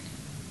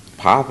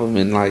pop them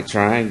and like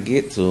try and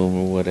get to them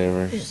or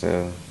whatever.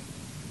 So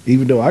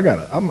Even though I ain't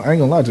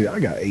gonna lie to you, I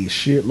got a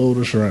shitload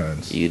of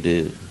shrines. you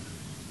do.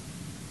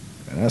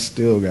 And I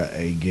still got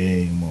a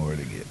game more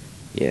to get.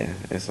 Yeah,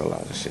 it's a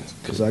lot of shit.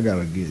 Because I got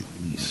to get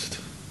at least.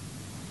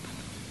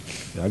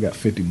 I got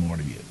 50 more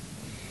to get.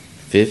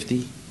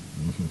 50?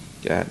 Mm-hmm.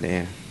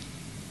 Goddamn.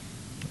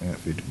 I got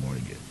 50 more to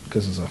get.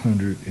 Because it's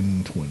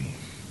 120.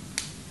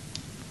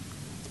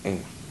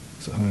 Damn.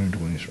 It's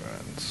 120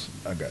 shrines.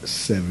 I got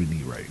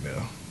 70 right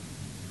now.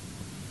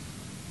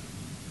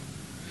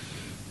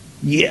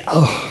 Yeah.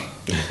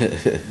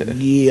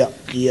 Yeah.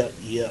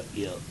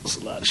 It's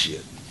a lot of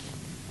shit.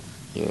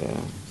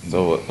 Yeah.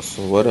 So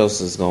what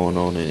else is going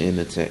on in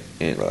shit.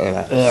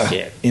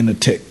 In the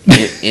tech.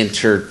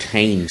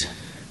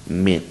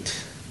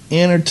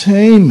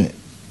 Entertainment.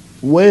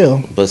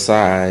 Well,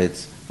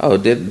 Besides,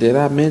 did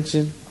I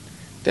mention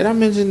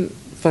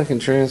fucking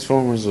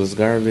Transformers was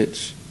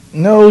garbage?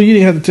 no, you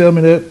didn't have to tell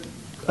me that.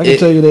 I can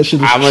tell you that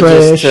shit is I'ma trash.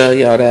 just tell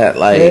y'all that,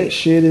 like, that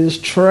shit is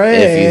trash.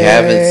 if you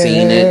haven't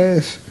seen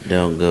it,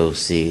 don't go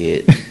see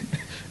it.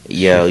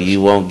 Yo,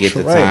 you won't get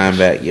the Trash. time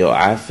back. Yo,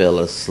 I fell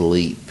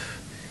asleep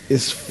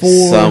It's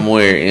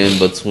somewhere in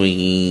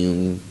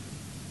between.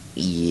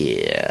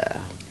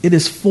 Yeah, It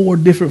is 4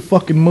 different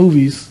fucking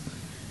movies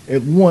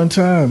at one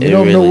time. You It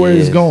don't know really where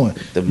is. it's going.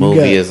 The You movie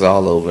got is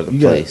all over the you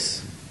got-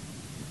 place.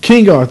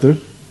 King Arthur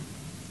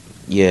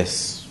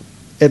Yes.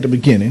 at the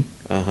beginning.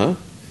 Uh-huh.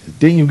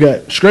 Then you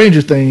got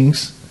Stranger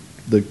Things,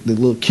 the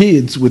little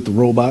kids with the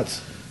robots.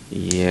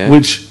 Yeah.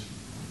 Which,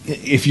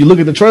 if you look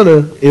at the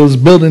trailer, it was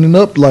building it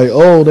up like,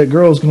 oh, that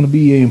girl's going to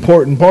be an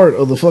important part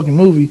of the fucking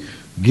movie.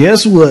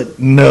 Guess what?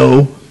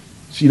 No,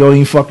 she don't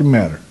even fucking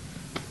matter.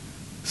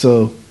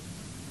 So,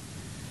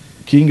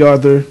 King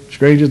Arthur,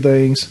 Stranger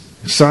Things,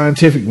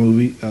 scientific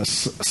movie,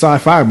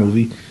 sci-fi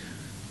movie,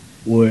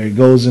 where it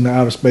goes into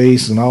outer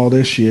space and all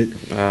that shit.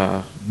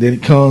 Then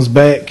it comes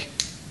back,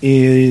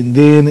 and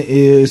then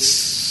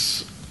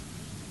it's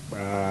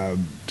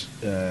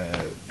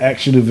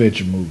action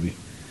adventure movie.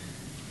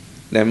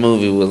 That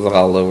movie was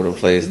all over the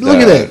place. Look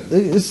dog. at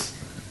that.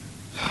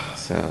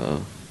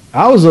 So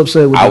I was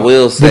upset with I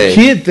will say- the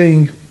kid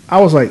thing. I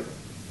was like,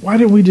 why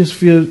didn't we just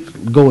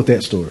go with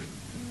that story?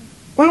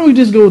 Why don't we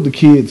just go with the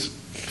kids,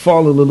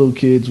 follow the little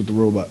kids with the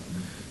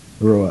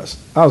robots?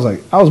 I was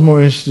like, I was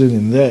more interested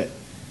in that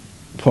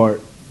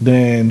part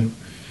than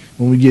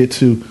when we get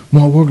to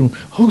Mark Wahlberg.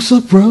 Oh, what's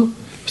up, bro?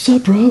 What's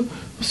up, bro?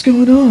 What's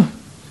going on?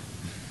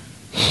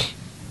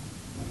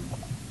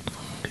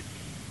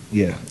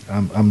 Yeah,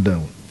 I'm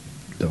done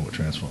with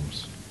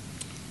Transformers.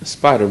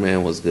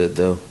 Spider-Man was good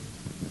though.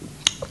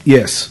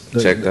 Yes,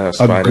 Check out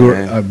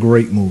Spider-Man. A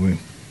great movie.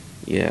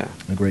 Yeah.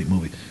 A great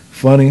movie.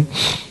 Funny.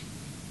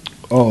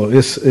 Oh,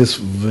 it's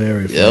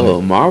very funny.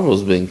 Yo,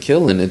 Marvel's been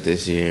killing it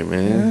this year,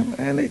 man.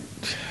 Yeah, man,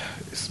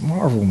 it's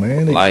Marvel,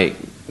 man. Like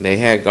they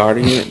had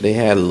they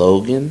had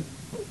Logan,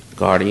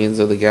 Guardians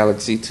of the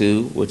Galaxy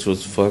 2, which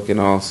was fucking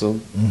awesome.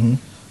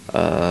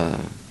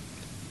 Mm-hmm.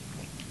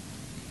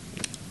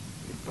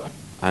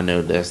 I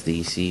know that's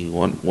DC.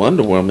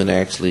 Wonder Woman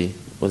actually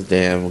was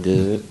damn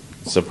good,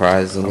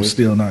 surprisingly. I'm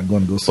still not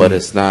going to go see But it.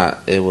 it's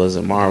not. It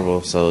wasn't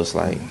Marvel, so it's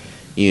like,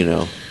 you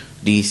know,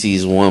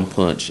 DC's One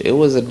Punch. It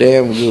was a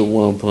damn good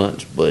One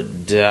Punch,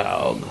 but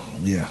dog,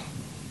 Yeah.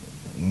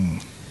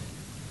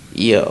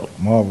 yo,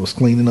 Marvel's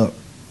cleaning up.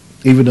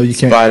 Even though you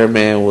can't.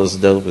 Spider-Man was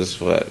dope as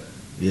fuck.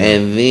 Yeah.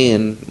 And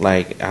then,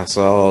 like, I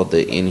saw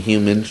the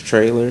Inhumans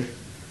trailer.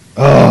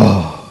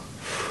 Oh,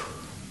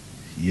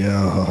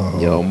 yeah.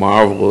 Yo,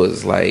 Marvel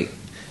is like,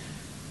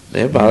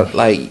 they're about,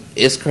 like,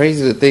 it's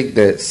crazy to think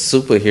that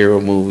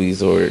superhero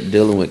movies or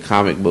dealing with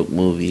comic book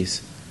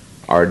movies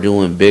are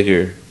doing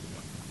bigger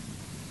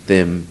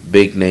than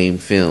big name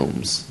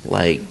films,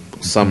 like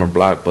summer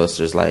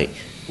blockbusters. Like,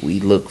 we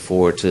look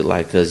forward to,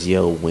 like, cause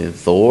yo, when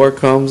Thor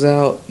comes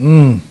out,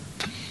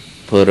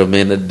 put him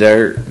in the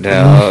dirt,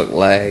 dog.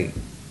 Like,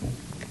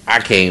 I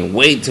can't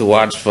wait to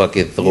watch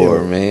fucking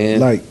Thor, Yeah, man.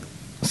 Like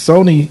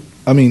Sony,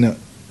 I mean,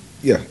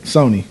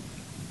 Sony.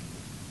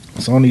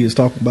 Sony is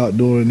talking about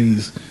doing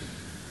these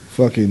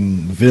fucking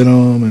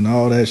Venom and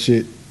all that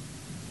shit,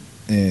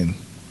 and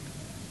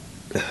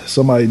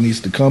somebody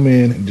needs to come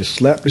in and just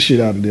slap the shit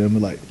out of them.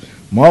 And like,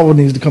 Marvel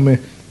needs to come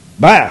in,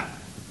 bye,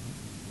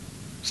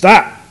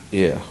 stop.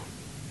 Yeah.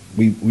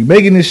 We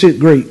making this shit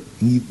great.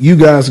 You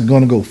guys are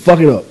gonna go fuck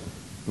it up.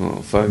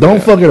 Oh, fuck Don't it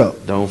up. fuck it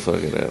up. Don't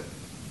fuck it up.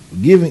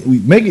 We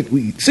make it.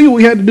 We see what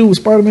we had to do with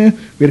Spider-Man.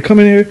 We had to come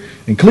in here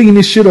and clean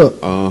this shit up.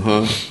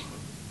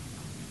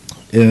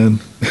 And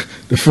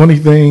the funny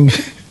thing,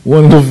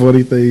 one of the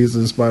funny things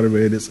in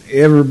Spider-Man is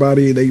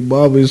everybody and their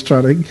mama is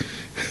trying to.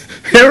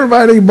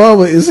 Everybody and their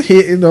mama is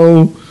hitting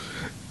on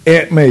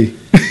Aunt May.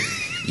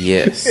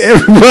 Yes.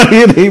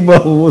 Everybody and their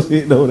mama was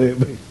hitting on Aunt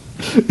May.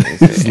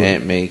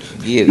 Aunt May can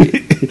get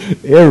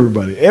it.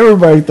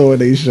 Everybody throwing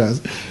their shots.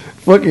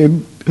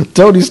 Fucking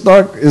Tony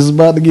Stark is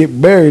about to get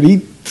married.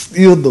 He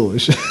still doing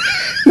shit.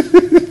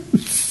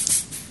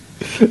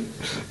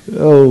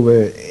 Oh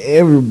man,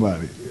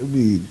 everybody. I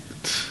mean,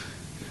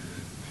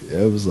 yeah,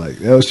 it was like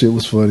that shit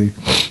was funny.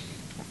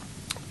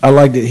 I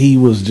like that he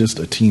was just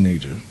a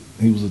teenager.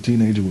 He was a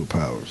teenager with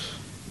powers.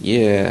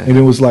 Yeah. And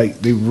it was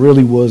like he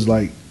really was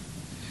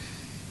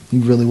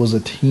a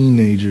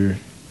teenager,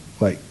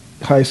 like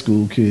high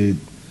school kid.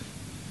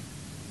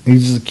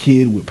 He's just a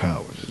kid with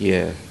powers.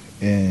 Yeah.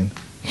 And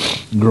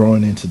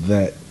growing into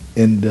that,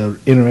 and the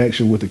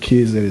interaction with the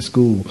kids at his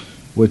school,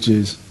 which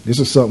is this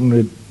is something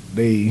that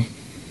they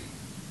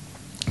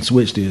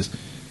switched is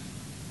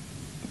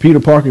Peter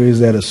Parker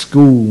is at a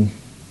school,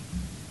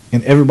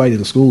 and everybody at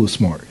the school is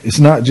smart. It's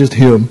not just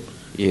him.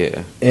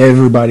 Yeah.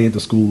 Everybody at the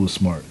school is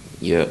smart.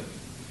 Yeah.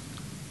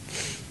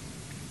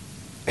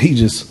 He's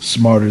just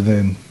smarter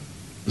than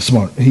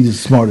he's the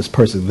smartest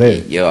person there.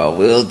 Yo, I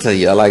will tell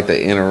you, I like the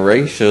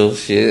interracial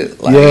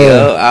shit. Like, Yeah.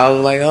 yo, I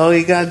was like, oh,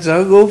 he got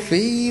jungle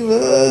fever.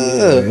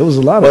 Yeah, it was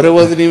a lot But of it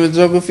wasn't even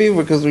jungle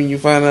fever because when you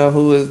find out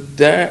who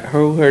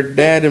her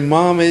dad and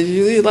mom is,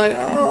 you're like,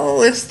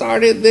 oh, it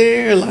started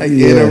there. Like,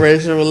 Yeah.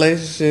 interracial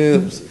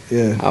relationships.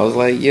 Yeah. I was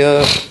like,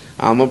 yo,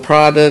 I'm a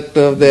product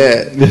of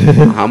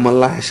that. I'm a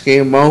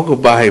light-skinned mocha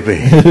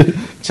baby.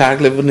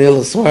 Chocolate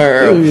vanilla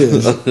swirl. Oh,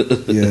 yes.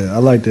 Yeah, I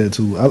like that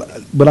too.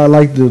 But I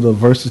like the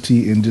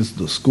diversity in just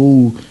the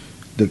school,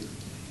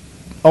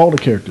 all the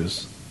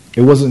characters.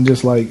 It wasn't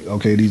just like,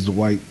 okay, these the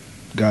white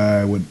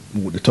guy with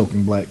the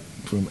token black.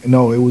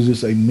 No, it was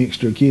just a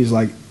mixture of kids.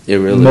 Like It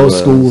really most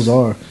was. schools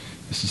are.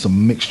 It's just a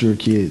mixture of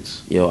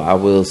kids. Yo, I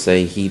will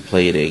say he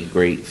played a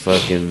great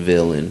fucking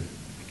villain.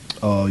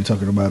 Oh, you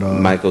talking about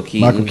Michael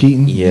Keaton? Michael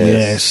Keaton?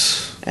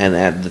 Yes. And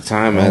at the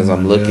time, as Oh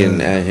I'm my looking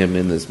God. at him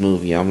in this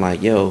movie, I'm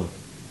like, yo,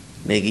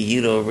 nigga,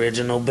 you the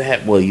original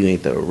Bat. Well, you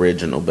ain't the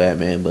original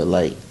Batman, but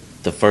like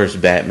the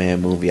first Batman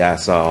movie I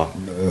saw,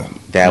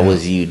 that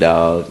was you,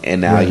 dog.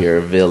 And now Yeah. you're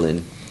a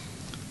villain.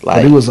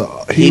 But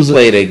Like he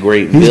played a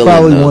great He's villain.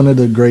 probably though. one of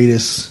the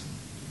greatest.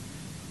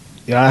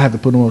 Yeah, I have to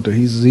put him up there.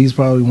 He's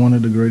probably one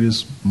of the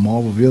greatest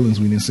Marvel villains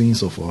we've seen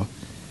so far.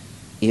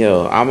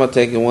 Yo, I'm gonna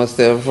take it one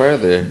step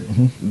further.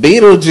 Mm-hmm.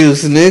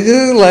 Beetlejuice,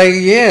 nigga. Like,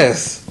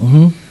 yes.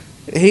 Mm-hmm.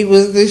 He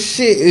was the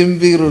shit in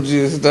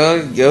Beetlejuice,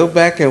 dog. Go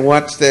back and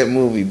watch that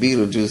movie,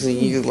 Beetlejuice,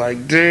 and you're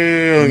like,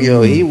 damn,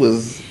 yo, he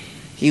was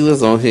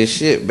on his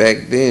shit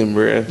back then,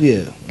 bruh.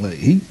 Yeah, like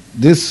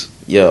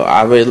Yo,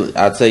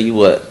 I'll tell you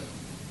what.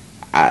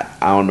 I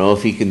don't know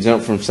if he can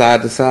jump from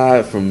side to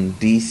side, from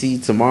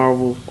DC to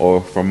Marvel,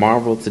 or from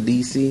Marvel to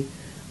DC,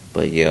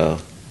 but yo,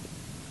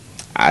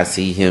 I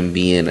see him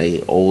being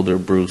a older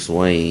Bruce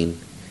Wayne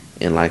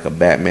in like a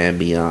Batman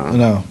Beyond.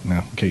 No,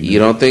 can't do You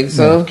it. don't think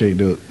so? No, can't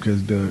do it because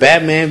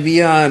Batman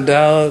Beyond,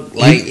 dog.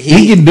 Like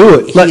he can do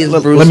it. He is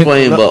Bruce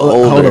Wayne, but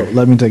older. Hold on,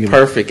 let me take it.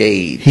 Perfect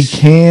age. He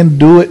can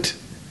do it,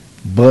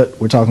 but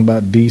we're talking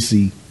about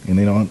DC, and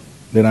they're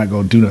not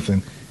going to do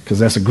nothing because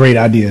that's a great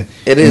idea.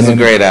 It is a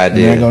great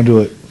idea. They're not going to do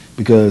it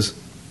because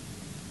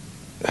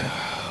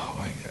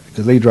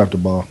they dropped the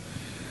ball.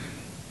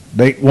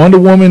 Wonder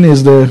Woman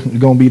is going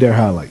to be their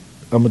highlight.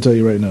 I'm going to tell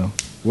you right now,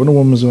 Wonder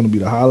Woman is going to be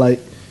the highlight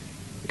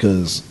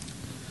because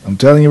I'm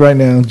telling you right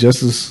now,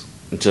 Justice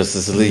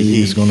League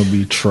is going to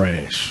be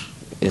trash.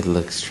 It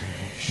looks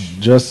trash.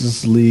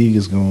 Justice League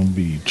is going to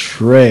be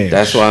trash.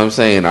 That's why I'm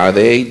saying, are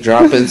they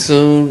dropping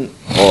soon,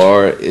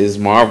 or is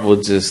Marvel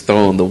just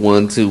throwing the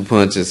 1-2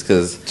 punches?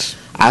 Because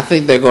I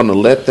think they're going to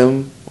let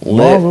them.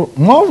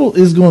 Marvel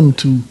is going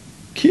to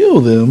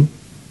kill them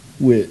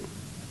with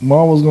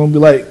Marvel's going to be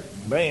like,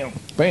 bam,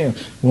 bam.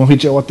 We gonna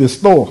hit y'all with this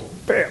Thor.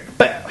 Bam,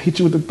 bam. Hit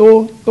you with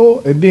the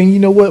Thor. And then you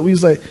know what? We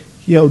was like,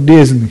 yo,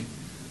 Disney,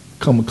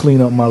 come and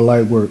clean up my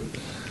light work.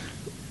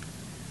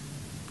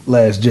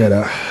 Last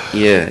Jedi.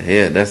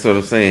 Yeah, that's what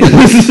I'm saying.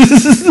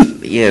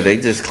 Yeah, they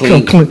just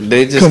clean.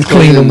 They just come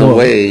clean cleaning them the up.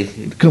 way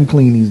Come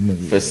clean these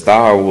niggas. for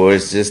Star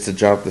Wars just to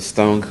drop the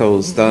Stone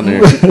Cold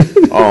Stunner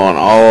on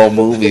all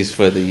movies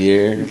for the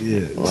year.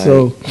 Yeah. Like,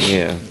 So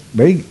yeah,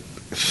 they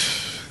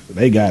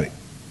got it.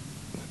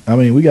 I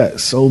mean, we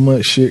got so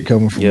much shit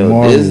coming from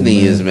Marvel.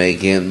 Disney man. is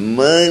making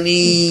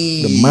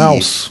money. The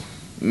mouse.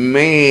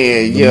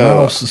 Man, The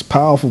mouse is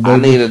powerful, baby. I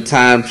need a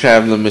time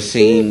traveling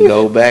machine.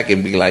 Go back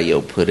and be like,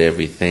 yo, put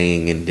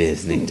everything in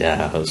Disney,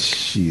 dog.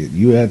 Shit,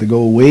 you have to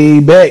go way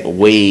back.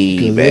 Way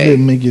Because back. they've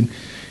been making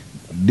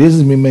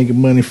Disney's been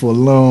making money for a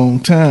long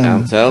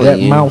time. I'm telling that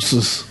you.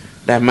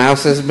 That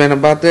mouse has been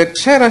about that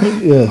cheddar.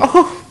 Yeah.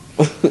 Oh.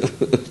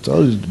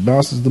 Told you, the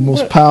mouse is the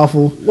most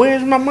powerful.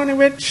 Where's my money,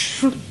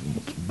 Rich?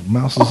 The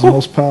mouse is the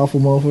most powerful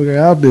motherfucker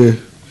out there.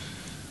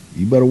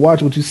 You better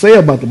watch what you say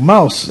about the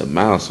mouse. The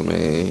mouse,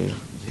 man.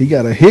 He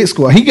got a hit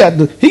squad. He got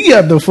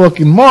the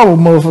fucking Marvel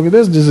motherfucker.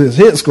 That's just his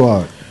hit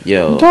squad.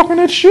 Yo, You talking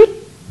that shit?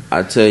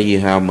 I tell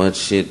you how much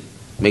shit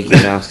Mickey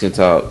Mouse can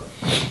talk.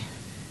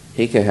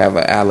 He could have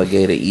an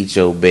alligator eat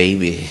your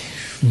baby.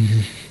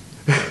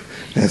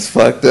 That's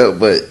fucked up,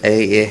 but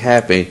hey, it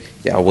happened.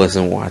 Y'all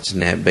wasn't watching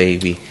that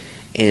baby.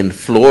 In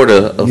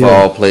Florida, of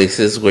all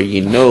places, where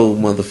you know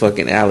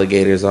motherfucking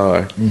alligators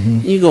are,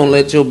 you gonna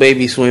let your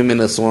baby swim in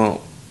a swamp?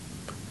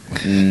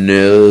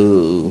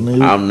 No,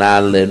 Nope. I'm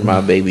not letting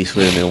my baby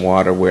swim in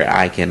water where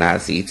I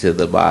cannot see to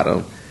the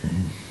bottom.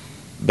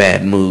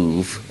 Bad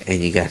move. And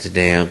you got the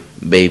damn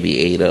baby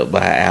ate up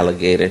by an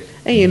alligator.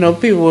 And you know,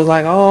 people was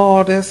like,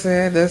 oh, that's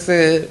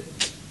it.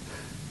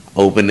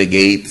 Open the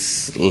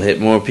gates, let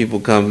more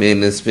people come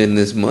in and spend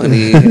this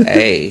money.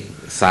 Hey,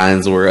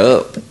 signs were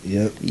up.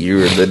 Yep. You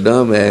were the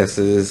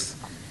dumbasses.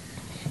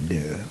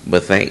 Yeah.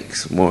 But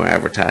thanks, more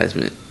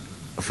advertisement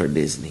for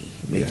Disney,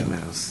 Mickey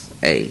Mouse.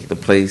 Hey,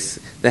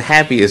 the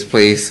happiest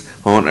place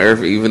on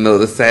earth, even though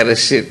the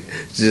saddest shit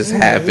just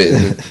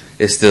happened,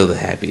 it's still the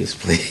happiest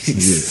place.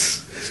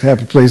 Yes. It's a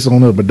happy place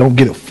on earth, but don't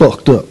get it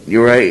fucked up.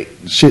 You're right.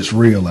 Shit's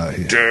real out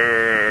here.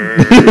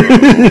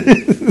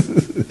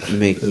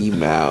 Mickey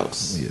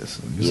Mouse. Yes.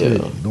 Yeah.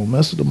 Don't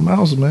mess with the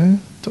mouse, man.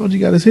 Told you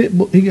he got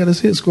his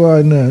hit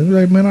squad now. He's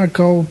like, man, I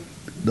called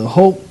the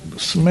Hulk,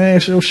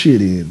 smash your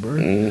shit in, bro.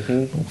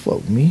 Mm-hmm. Don't fuck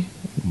with me.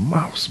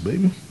 Mouse,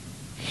 baby.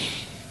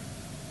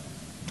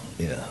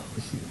 Yeah.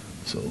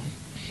 So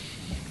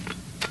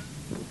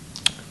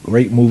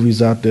great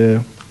movies out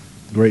there.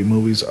 Great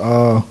movies.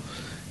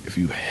 If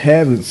you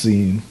haven't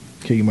seen,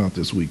 came out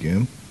this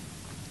weekend,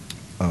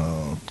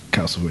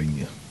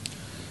 Castlevania.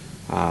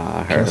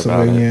 I heard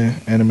about it.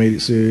 Castlevania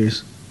animated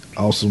series.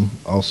 Awesome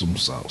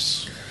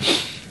sauce.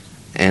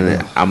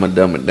 And I'm going to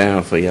dumb it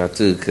down for y'all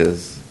too,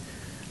 because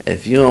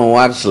if you don't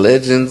watch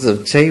Legends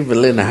of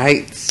Chamberlain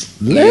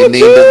Heights, you need to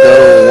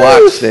go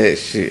watch that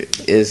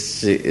shit.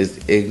 It's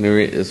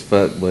ignorant as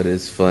fuck, but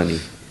it's funny.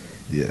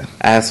 Yeah.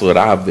 That's what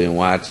I've been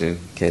watching,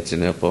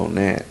 catching up on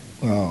that.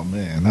 Oh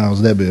man,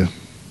 how's that been?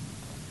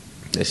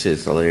 That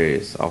shit's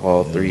hilarious.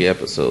 All 3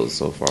 episodes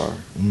so far.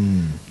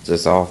 Mm.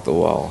 Just off the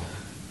wall.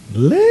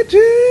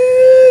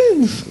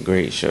 Legends.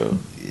 Great show.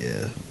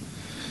 Yeah.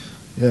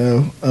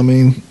 Yeah. I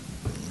mean,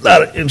 a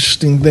lot of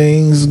interesting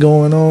things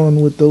going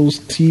on with those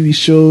TV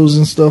shows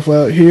and stuff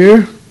out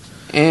here.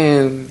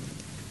 And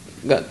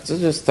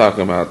just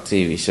talking about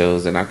TV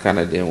shows, and I kind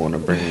of didn't want to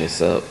bring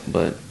this up,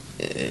 but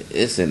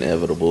it's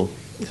inevitable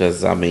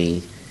because, I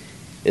mean,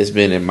 it's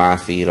been in my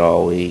feed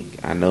all week.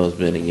 I know it's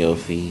been in your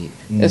feed.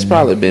 It's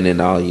probably been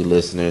in all you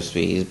listeners'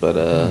 feeds,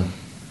 but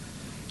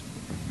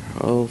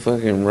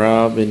fucking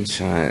Rob in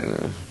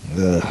China.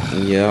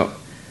 Yep.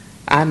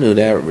 I knew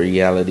that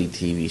reality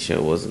TV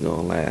show wasn't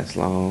gonna last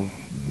long.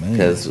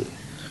 Because,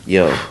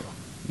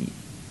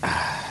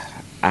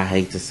 I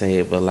hate to say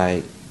it, but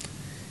like,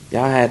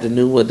 y'all had to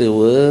knew what it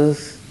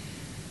was.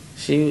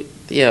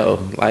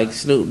 Like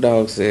Snoop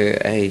Dogg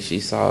said, hey, she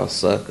saw a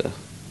sucker.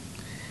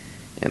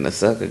 And the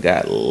sucker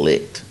got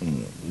licked.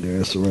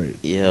 That's right.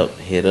 Yep,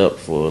 hit up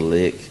for a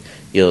lick.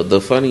 The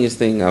funniest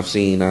thing I've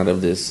seen out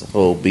of this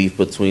whole beef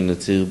between the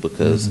two,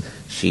 because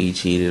she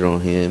cheated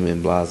on him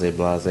and blase.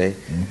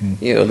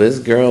 This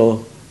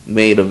girl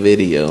made a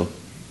video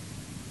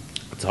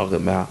talking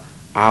about,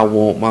 I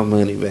want my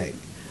money back.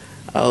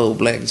 Oh,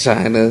 Black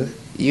China,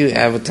 you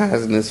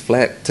advertising this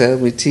flat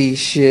tummy tea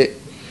shit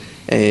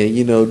and,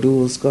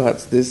 doing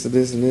squats, this and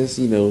this and this,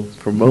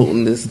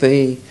 promoting this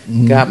thing,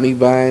 got me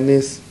buying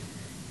this.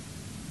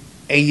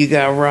 And you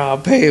got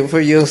Rob paying for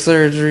your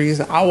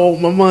surgeries. I want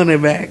my money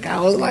back.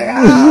 I was like,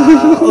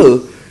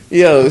 oh.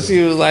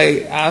 She was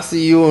like, I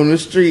see you on the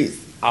streets.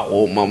 I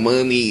want my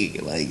money.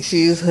 Like,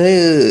 she's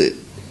hood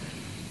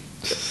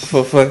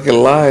for fucking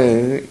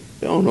lying.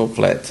 You don't know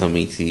flat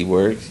tummy tea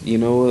works. You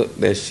know what?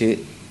 That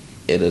shit,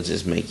 it'll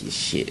just make you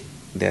shit.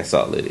 That's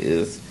all it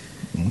is.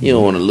 You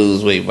don't want to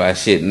lose weight by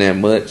shitting that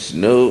much.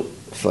 Nope.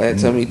 Flat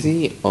tummy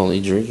tea,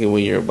 only drink it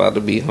when you're about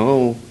to be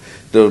home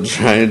Don't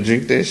try and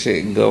drink that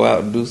shit and go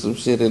out and do some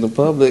shit in the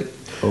public.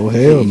 Oh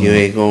hell You no.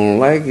 ain't gonna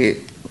like it.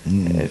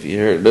 If you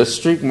heard the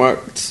street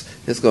marks,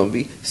 it's gonna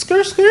be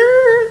skirt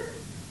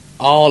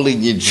all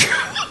in your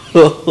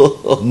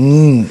jaw.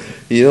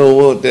 You don't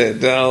want that,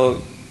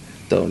 dog.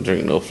 Don't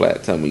drink no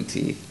flat tummy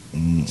tea.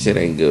 Shit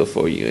ain't good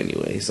for you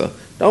anyway. So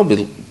don't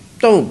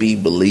be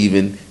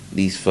believing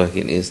these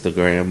fucking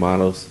Instagram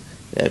models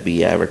that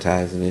be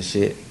advertising this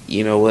shit.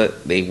 You know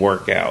what? They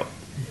work out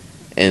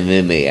and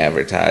then they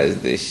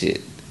advertise this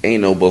shit.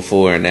 Ain't no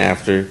before and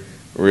after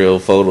real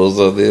photos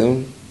of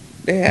them.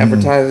 They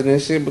advertising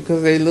this shit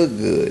because they look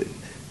good,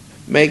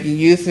 making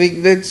you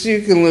think that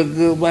you can look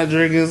good by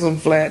drinking some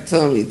flat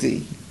tummy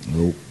tea.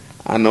 Nope.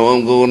 I know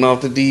I'm going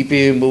off the deep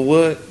end, but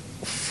what?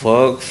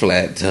 Fuck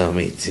flat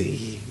tummy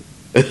tea.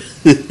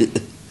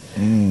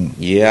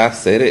 Yeah, I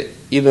said it.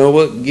 You know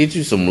what? Get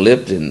you some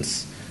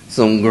Lipton's,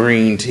 some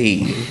green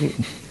tea.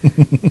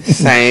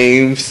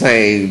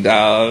 Same,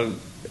 dog.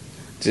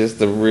 Just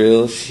the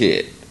real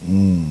shit.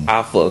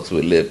 I fucks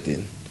with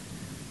Lipton.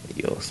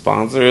 Yo,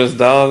 sponsor us,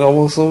 dog. I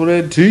want some of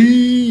that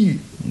tea.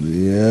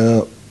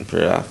 Yep.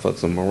 Bro, I fuck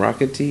some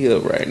Moroccan tea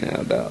up right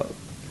now, dog.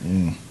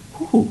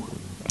 Whew.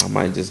 I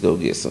might just go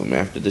get some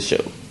after the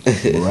show.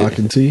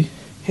 Moroccan tea.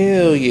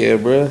 Hell yeah,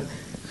 bro.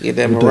 Get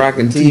that With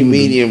Moroccan the tea tea with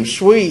medium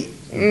sweet.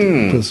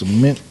 Put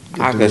some mint.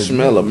 I can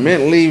smell the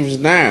mint leaves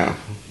now.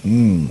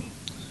 I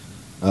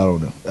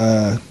don't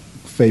know.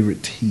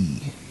 Favorite tea.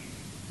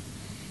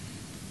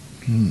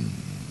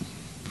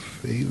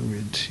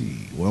 Favorite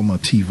tea. Well, I'm a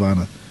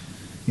Teavana.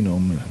 You know,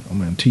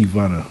 I'm in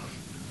Teavana.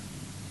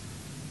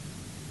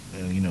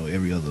 You know,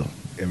 every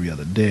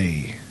other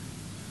day.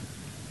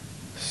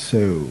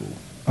 So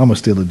I'm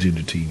still a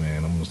ginger tea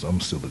man. I'm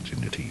still a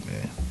ginger tea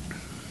man.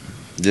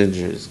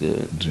 Ginger is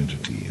good. Ginger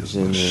tea is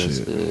my Ginger is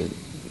shit. good.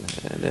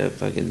 That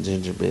fucking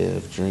ginger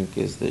bev drink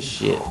is the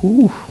shit.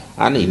 Whew.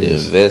 I need to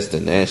Yes. invest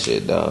in that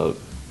shit, dog.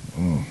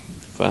 Mm.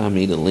 Find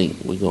me the link.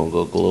 We gonna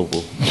go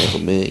global. Make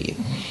 $1 million.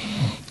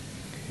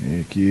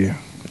 Heck yeah.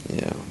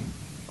 Yeah.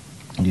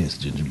 Yes,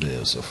 ginger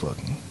beers are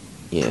fucking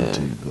Yeah.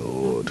 pretty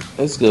good.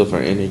 It's good for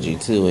energy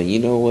too. And you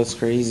know what's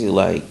crazy?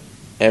 Like,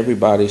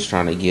 everybody's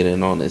trying to get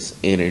in on this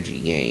energy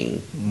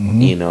game.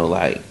 You know,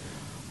 like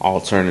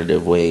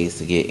alternative ways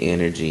to get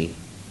energy.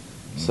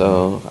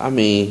 So, I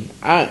mean,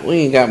 we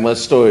ain't got much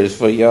stories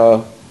for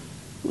y'all.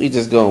 We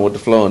just going with the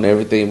flow and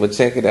everything. But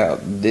check it out.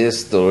 This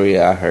story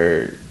I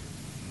heard.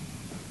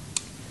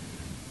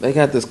 They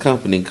got this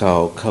company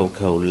called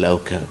Coco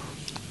Loco.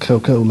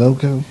 Coco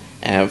Loco?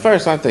 And at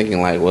first I'm thinking,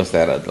 like, what's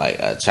that?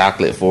 A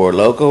chocolate Four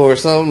Loco or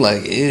something?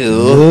 Like, ew.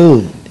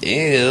 Ooh.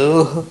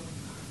 Ew.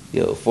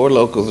 Yo, Four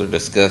Locos are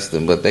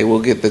disgusting, but they will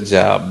get the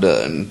job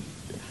done.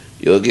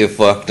 You'll get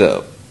fucked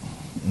up.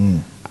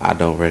 I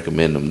don't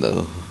recommend them,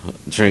 though.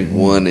 Drink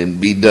one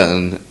and be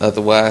done.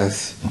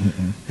 Otherwise,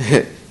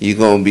 you're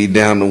going to be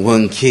down to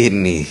one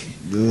kidney.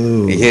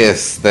 Ooh.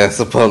 Yes, that's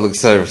a public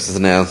service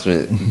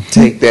announcement.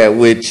 Take that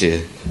with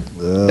you.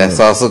 That's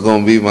also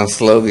going to be my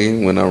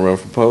slogan when I run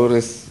for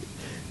POTUS.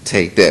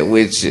 Take that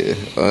with you.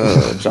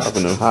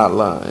 Dropping them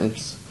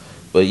hotlines.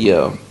 But,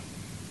 yo,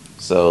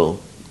 so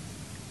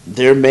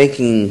they're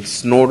making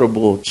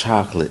snortable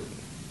chocolate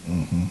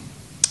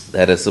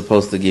that is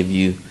supposed to give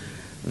you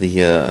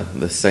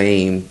the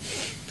same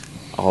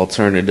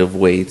alternative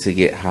way to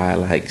get high,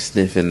 like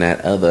sniffing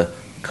that other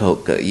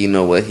coca. You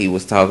know what he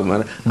was talking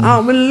about?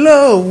 I'm in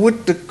love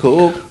with the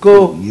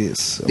cocoa.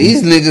 Yes.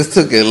 These niggas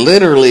took it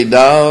literally,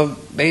 dog.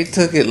 They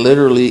took it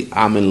literally.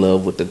 I'm in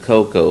love with the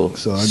cocoa.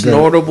 So I got-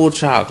 Snortable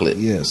chocolate.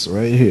 Yes,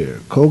 right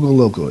here. Coco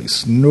Loco, a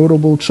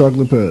snortable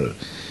chocolate powder,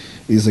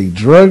 is a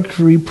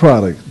drug-free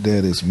product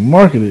that is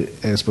marketed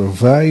as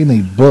providing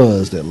a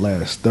buzz that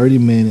lasts 30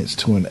 minutes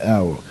to an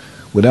hour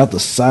without the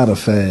side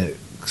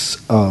effects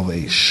of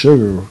a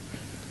sugar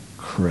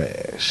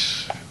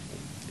crash,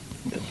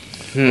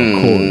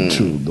 according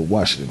to the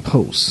Washington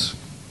Post.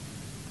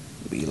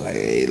 Be like,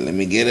 hey, let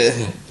me get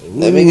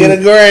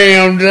a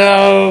gram,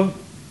 dog.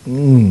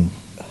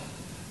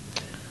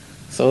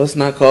 So it's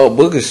not called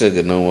booger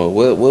sugar no more.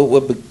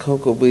 What be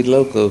Coco be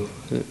Loco?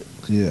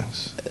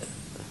 Yes.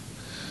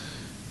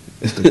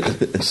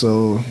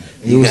 So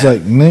it was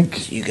like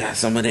Nick. You got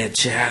some of that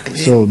chocolate.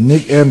 So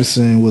Nick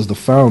Anderson was the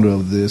founder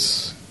of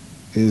this.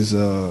 Is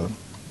the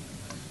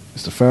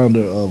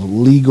founder of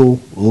Legal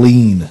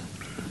Lean,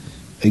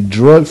 a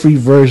drug-free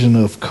version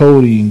of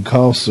codeine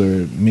cough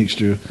syrup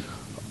mixture,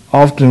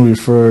 often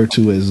referred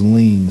to as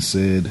lean.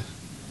 Said,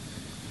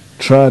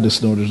 tried to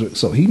snort it.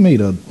 So he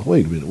made a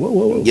wait a minute.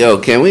 Whoa. Yo,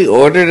 can we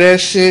order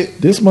that shit?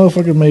 This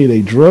motherfucker made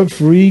a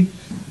drug-free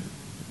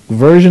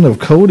version of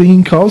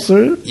codeine cough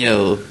syrup.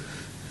 Yo,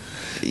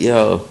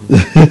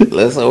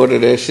 let's order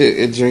that shit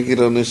and drink it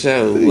on the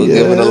show. We'll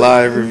give it a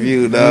live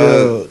review,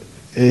 dog.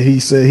 Yeah. And he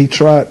said he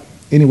tried.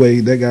 Anyway,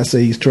 that guy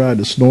said he's tried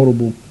the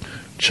snortable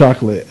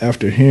chocolate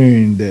after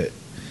hearing that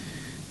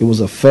it was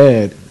a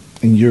fad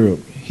in Europe.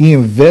 He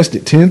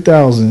invested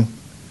 $10,000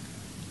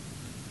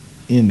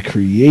 in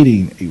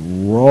creating a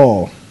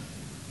raw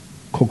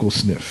cocoa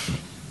sniff.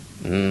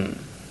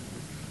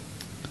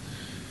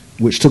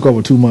 which took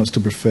over 2 months to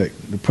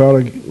perfect. The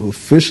product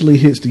officially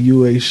hits the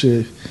UA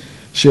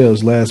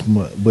shelves last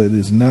month, but it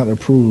is not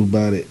approved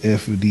by the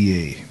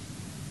FDA.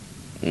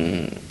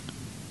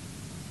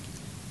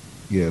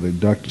 Yeah, the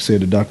doctor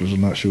said the doctors are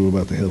not sure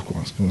about the health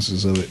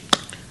consequences of it.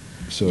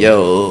 So,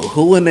 Yo,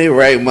 who in their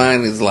right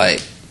mind is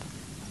like,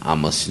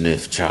 I'ma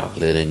sniff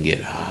chocolate and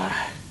get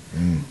high.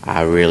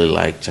 I really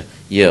like chocolate.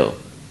 Yo,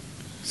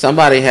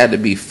 somebody had to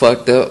be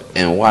fucked up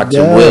and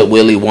watching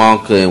Willy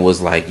Wonka and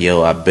was like,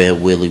 yo, I bet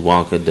Willy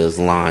Wonka does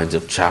lines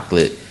of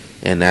chocolate,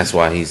 and that's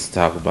why he's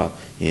talking about,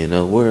 in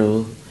a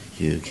world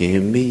you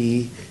can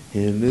be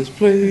in this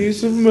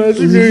place of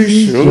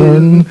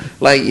imagination.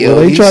 Like, yo,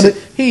 well,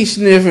 he's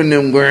sniffing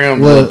them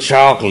grams of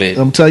chocolate.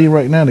 I'm telling you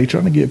right now, they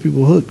trying to get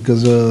people hooked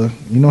because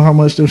you know how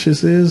much them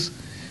shit is?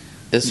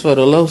 It's for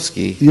the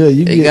Lowski. Yeah,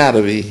 it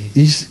gotta be.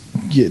 You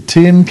get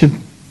 10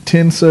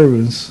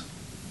 servings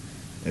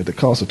at the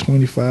cost of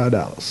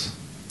 $25.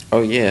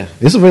 Oh yeah,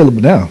 it's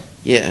available now.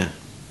 Yeah,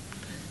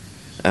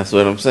 that's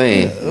what I'm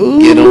saying. Yeah.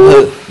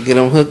 Get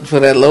them hooked for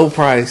that low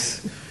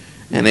price,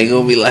 and they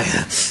gonna be like,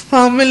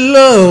 I'm in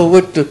love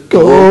with the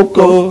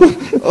cocoa.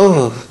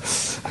 Oh,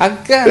 I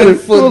got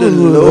it for the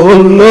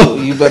low.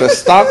 You better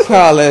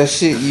stockpile that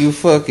shit, you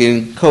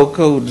fucking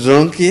cocoa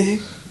junkie.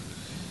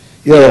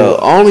 Yo,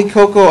 only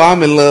cocoa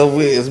I'm in love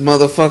with is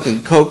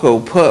motherfucking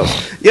Cocoa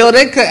Puffs. Yo,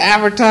 they could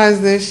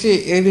advertise that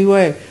shit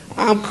anyway.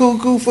 I'm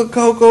cuckoo for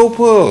Cocoa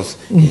Puffs.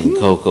 And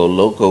Coco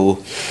Loco.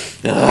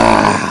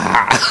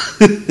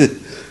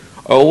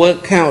 Or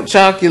what Count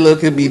Chocula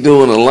could be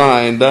doing a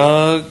line,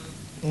 dog.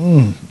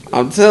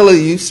 I'm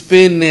telling you,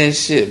 spin that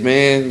shit,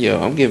 man. Yo,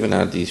 I'm giving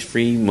out these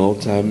free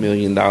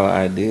multi-million-dollar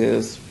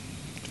ideas.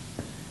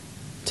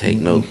 Take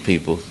note,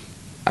 people.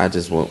 I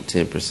just want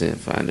 10%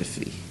 finder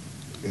fee.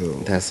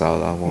 Yo, that's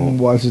all I want. I'm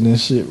watching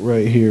this shit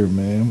right here,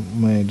 man.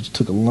 Man, just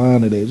took a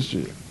line of that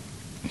shit.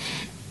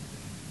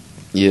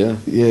 Yeah.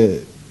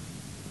 Yeah.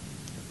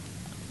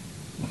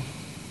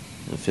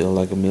 I feel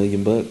like $1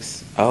 million.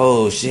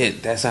 Oh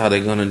shit! That's how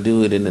they're gonna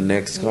do it in the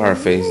next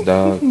Scarface,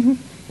 dog.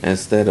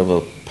 Instead of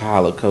a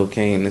pile of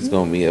cocaine, it's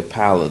gonna be a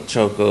pile of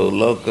Choco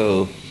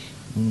Loco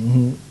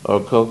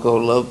or Coco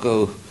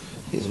Loco.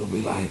 He's gonna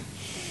be like,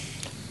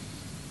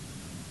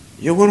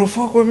 "You wanna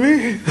fuck with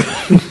me?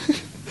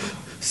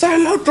 Say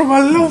hello to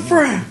my little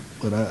friend."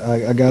 But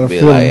I got a be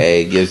feeling. Like,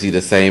 hey, it gives you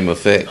the same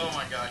effect. Oh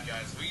my god,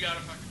 guys, we gotta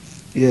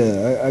fucking.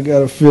 Yeah, I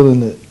got a feeling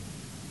that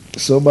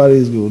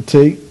somebody's gonna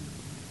take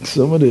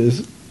some of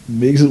this,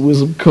 mix it with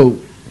some coke,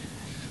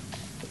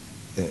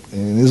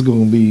 and it's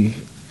gonna be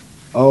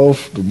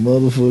off the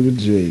motherfucking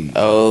J.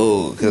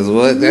 Oh, cause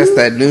what? That's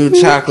that new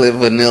chocolate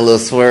vanilla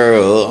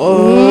swirl.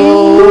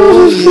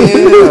 Oh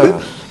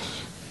yeah.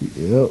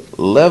 Yep.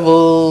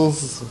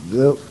 Levels.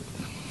 Yep.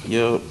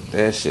 Yep.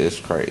 That shit's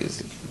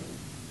crazy.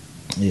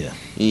 Yeah.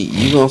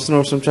 You gonna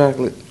snort some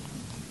chocolate?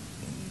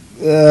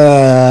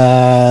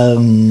 Yeah.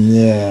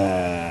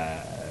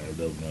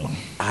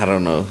 I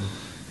don't know.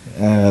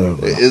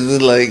 Is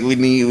it like we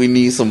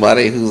need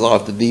somebody who's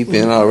off the deep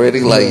end already?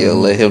 Like, yo,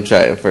 let him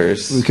try it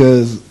first.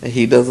 Because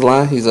he does a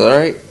line, he's all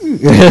right.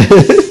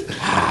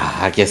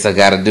 I guess I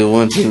gotta do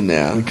one too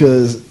now.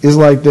 Because it's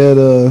like that.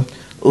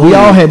 We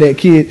all had that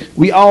kid.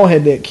 We all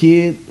had that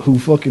kid who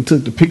fucking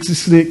took the pixie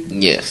stick.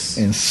 Yes.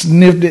 And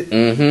sniffed it.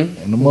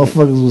 Mm-hmm. And the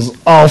motherfuckers was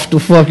off the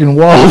fucking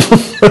wall.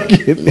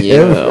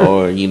 Yeah.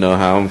 Or you know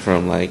how I'm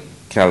from, like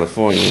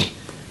California.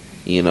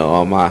 You know,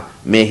 all my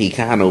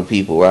Mexicano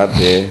people out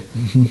there,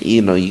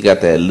 you know, you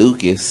got that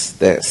Lucas,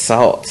 that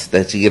salt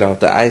that you get off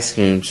the ice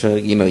cream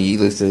truck. You know, you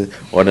listen,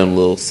 or them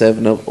little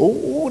 7-Up.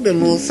 Oh, them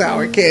little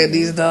sour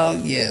candies,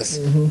 dog. Yes.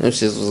 Them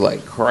shits was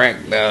like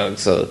crack, dog.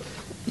 So,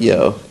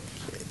 yo,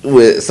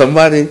 with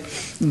somebody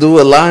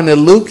do a line of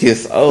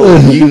Lucas,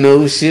 oh, you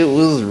know, shit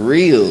was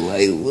real.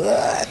 Like,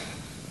 what?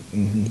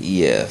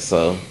 Yeah,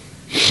 so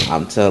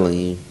I'm telling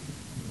you,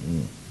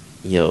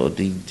 yo,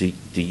 do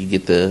you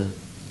get the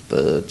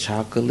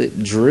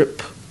chocolate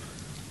drip,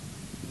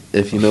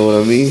 if you know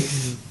what I mean?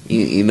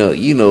 You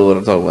know what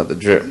I'm talking about, the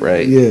drip,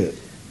 right? Yeah.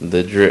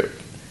 The drip.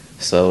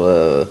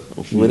 So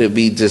would it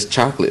be just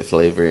chocolate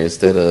flavor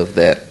instead of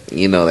that,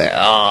 you know, that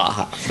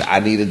I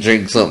need to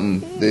drink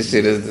something, this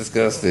shit is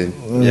disgusting.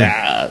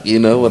 Yeah, you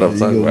know what I'm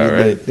talking about,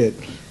 right?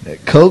 That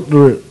Coke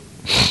drip.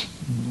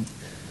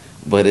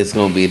 But it's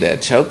gonna be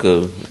that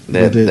choco,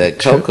 that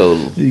cocoa.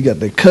 You got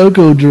the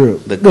cocoa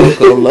drip, the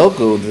Coco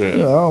Loco drip.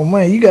 Oh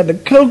man, you got the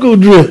cocoa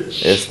drip.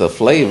 It's the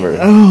flavor.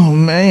 Oh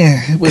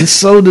man, it's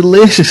so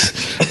delicious.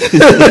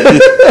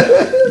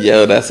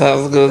 Yo, that's how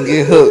it's gonna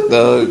get hooked,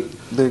 dog.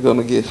 They're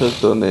gonna get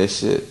hooked on that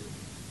shit.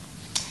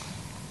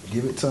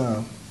 Give it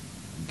time.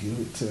 Give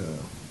it time.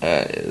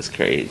 It's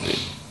crazy.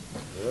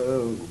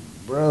 Oh,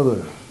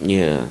 brother.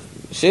 Yeah,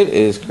 shit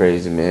is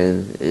crazy,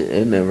 man.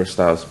 It never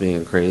stops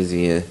being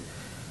crazy. And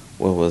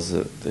what was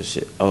it? The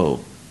shit.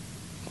 Oh,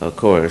 of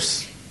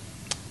course,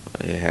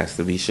 it has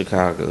to be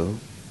Chicago.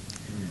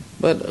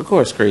 But of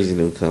course, crazy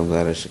news comes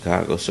out of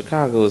Chicago.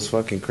 Chicago is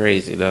fucking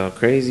crazy, dog.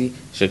 Crazy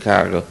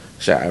Chicago,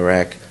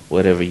 Chirac,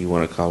 whatever you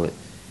want to call it.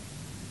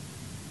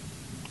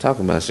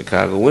 Talking about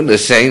Chicago. When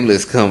does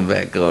Shameless come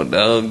back on,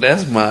 dog?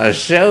 That's my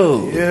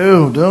show.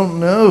 Yo, don't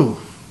know.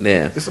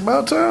 Yeah. It's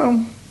about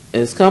time.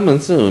 It's coming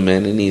soon,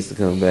 man. It needs to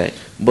come back.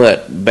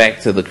 But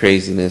back to the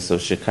craziness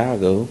of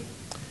Chicago.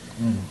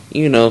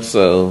 You know,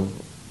 so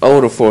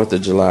over the 4th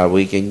of July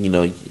weekend, you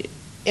know,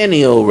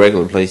 any old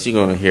regular place, you're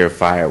going to hear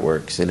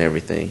fireworks and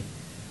everything.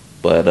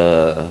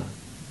 But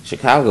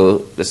Chicago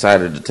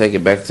decided to take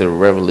it back to the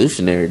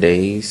revolutionary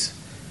days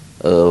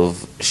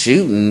of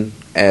shooting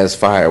as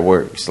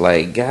fireworks.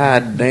 Like,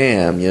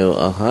 goddamn,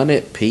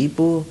 100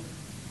 people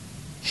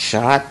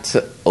shot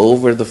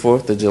over the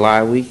 4th of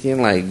July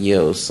weekend. Like,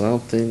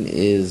 something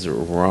is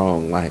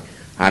wrong. Like,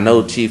 I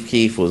know Chief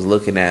Keef was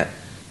looking at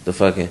the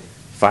fucking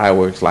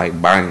fireworks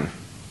like bang,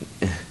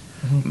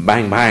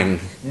 bang, bang.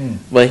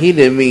 But he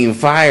didn't mean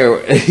fire.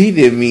 He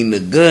didn't mean the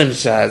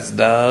gunshots,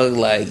 dog.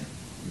 Like,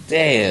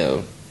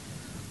 damn.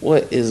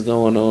 What is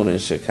going on in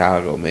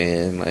Chicago,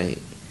 man? Like,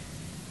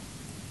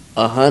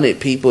 100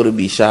 people to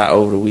be shot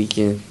over the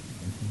weekend.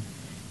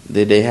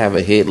 Did they have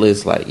a hit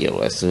list? Like,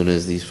 as soon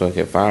as these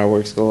fucking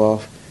fireworks go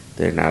off,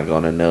 they're not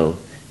gonna know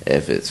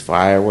if it's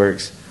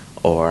fireworks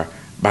or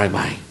bang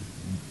bang.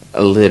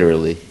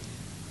 Literally.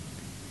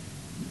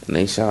 And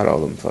they shot all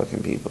them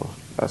fucking people.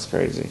 That's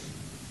crazy.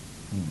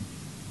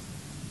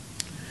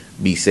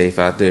 Be safe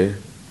out there.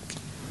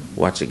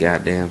 Watch your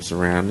goddamn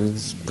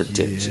surroundings.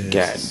 Protect your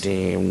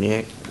goddamn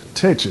neck.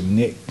 Protect your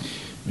neck,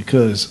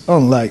 because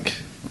unlike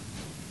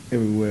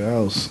everywhere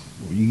else,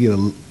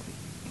 you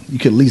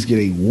could at least get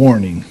a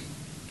warning.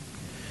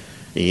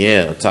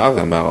 Yeah,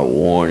 talking about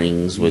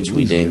warnings, which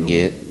we didn't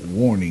get.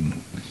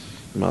 Warning,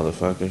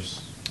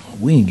 motherfuckers.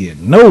 We didn't get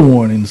no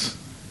warnings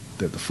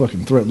that the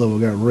fucking threat level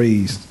got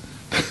raised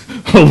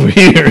over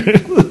here.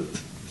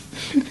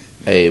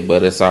 Hey,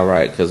 but it's all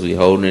right because we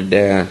holding it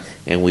down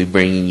and we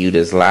bringing you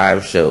this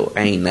live show.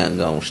 Ain't nothing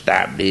gonna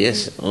stop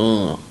this.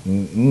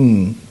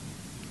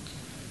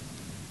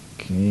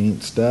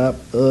 Can't stop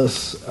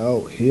us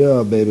out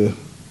here, baby.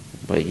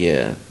 But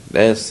yeah,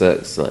 that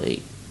sucks.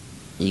 Like,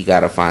 you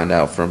gotta find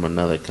out from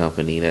another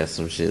company that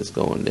some shit's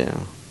going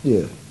down.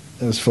 Yeah,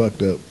 that's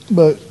fucked up.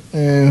 But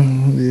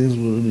it is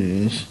what it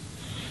is.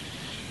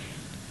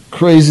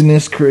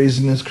 Craziness.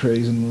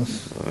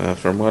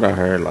 From what I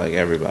heard, like,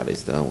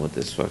 everybody's done with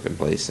this fucking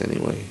place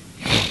anyway.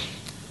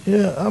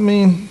 Yeah, I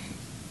mean,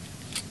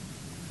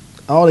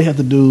 all they have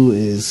to do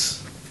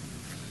is,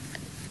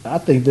 I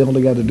think they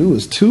only got to do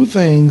is 2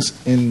 things,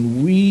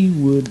 and we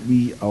would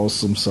be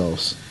awesome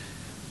sauce.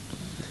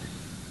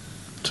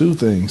 2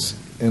 things,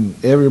 and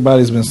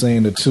everybody's been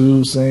saying the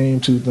same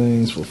two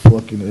things for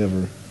fucking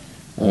ever.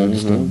 I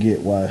just don't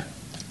get why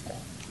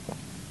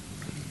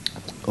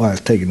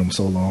it's taking them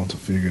so long to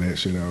figure that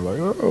shit out. Like,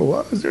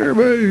 why is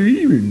everybody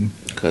leaving?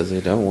 Because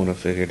they don't want to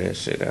figure that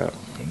shit out.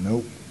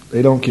 Nope,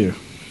 they don't care.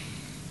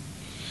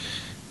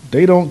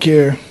 They don't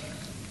care.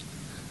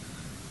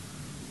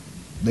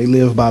 They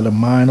live by the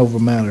mind over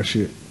matter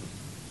shit.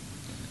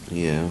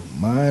 Yeah.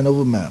 Mind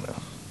over matter.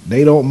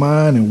 They don't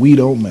mind and we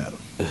don't matter.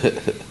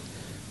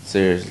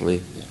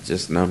 Seriously.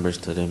 Just numbers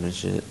to them and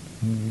shit.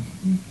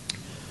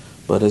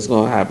 But it's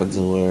going to happen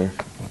to where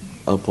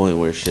a point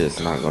where shit's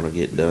not going to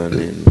get done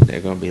and they're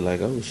going to be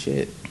like, oh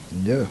shit.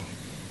 Yeah.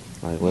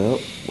 Like, well,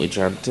 we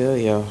tried to tell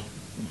y'all.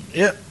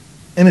 Yep.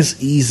 And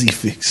it's easy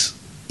fix.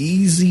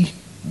 Easy,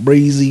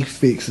 breezy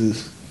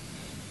fixes.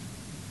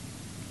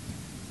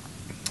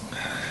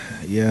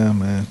 Yeah,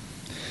 man.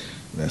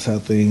 That's how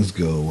things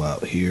go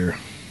out here.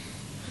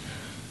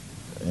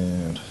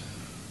 And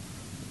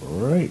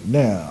right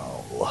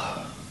now,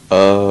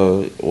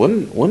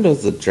 when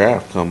does the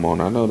draft come on?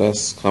 I know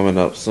that's coming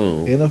up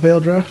soon.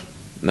 NFL draft?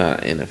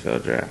 Not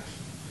NFL draft.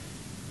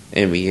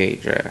 NBA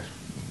draft.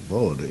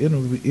 Boy, the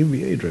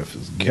NBA draft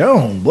is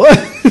gone, boy.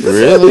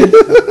 Really?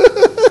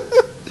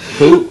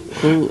 Who?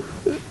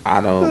 I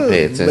don't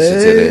pay attention to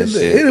that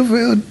shit.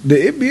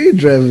 The NBA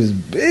draft has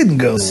been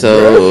gone.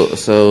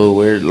 So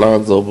where'd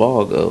Lonzo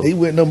Ball go? He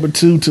went number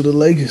 2 to the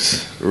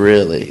Lakers.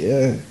 Really?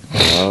 Yeah.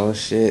 Oh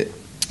shit.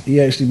 He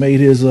actually made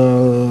his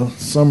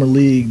summer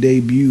league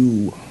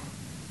debut.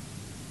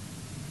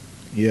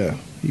 Yeah,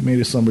 he made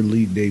his summer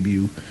league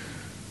debut.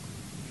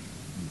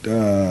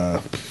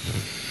 Not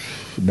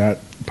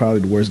probably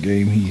the worst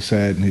game he's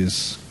had in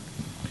his.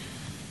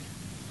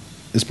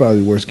 It's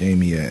probably the worst game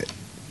he had.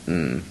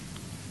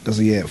 Because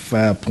he had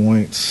 5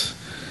 points.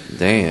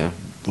 Damn.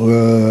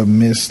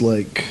 Missed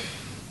like.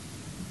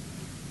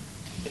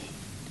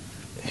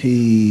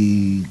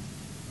 I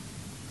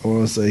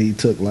want to say he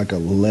took like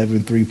 11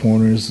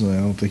 3-pointers. I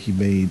don't think he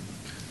made.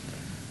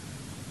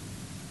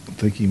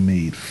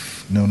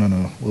 No.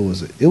 What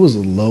was it? It was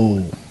a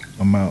low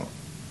amount.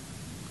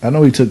 I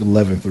know he took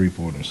 11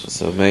 3-pointers.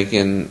 So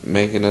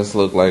making us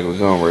look like we're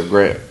gonna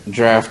regret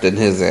drafting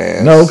his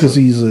ass. No, because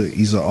he's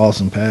an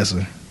awesome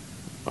passer.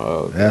 Oh,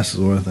 okay. That's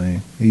the one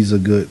thing. He's a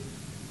good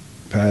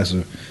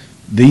passer.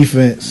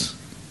 Defense,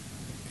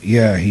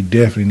 yeah, he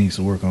definitely needs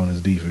to work on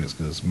his defense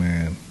because,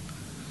 man,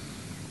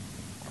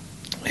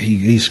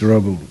 he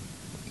struggled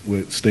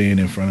with staying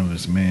in front of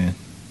his man.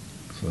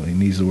 So he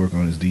needs to work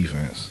on his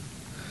defense.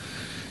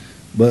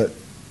 But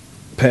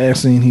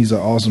passing, he's an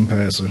awesome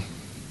passer.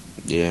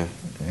 Yeah.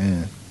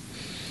 And,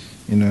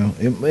 you know,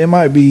 it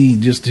might be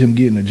just him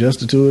getting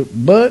adjusted to it,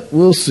 but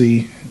we'll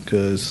see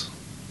because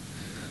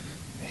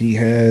he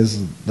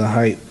has the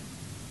hype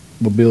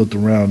built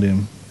around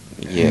him.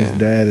 Yeah. His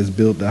dad has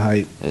built the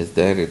hype. His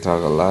daddy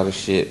talk a lot of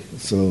shit.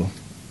 So,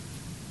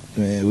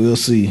 man, we'll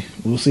see.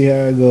 We'll see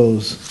how it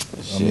goes.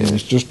 I mean, Shit.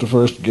 it's just the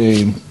first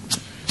game.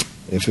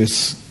 If it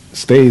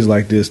stays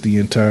like this the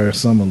entire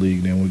summer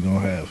league, then we're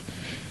going to have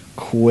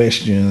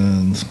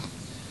questions.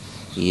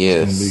 It's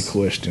going to be Yes.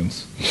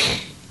 questions.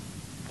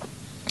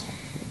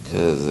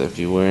 Because if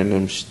you're wearing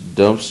them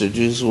dumpster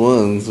juice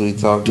ones we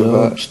talked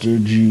about,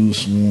 Dumpster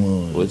Juice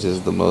one. which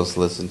is the most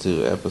listened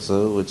to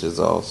episode, which is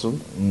awesome.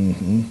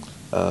 Mm-hmm.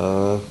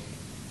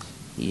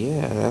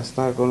 Yeah, that's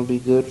not going to be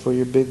good for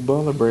your big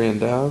baller brand,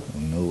 dog.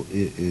 No,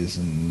 it is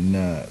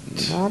not.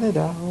 Not at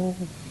all.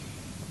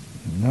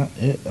 Not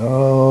at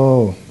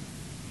all.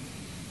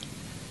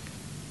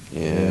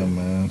 Yeah, Yeah.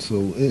 man.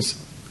 So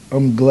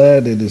I'm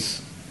glad that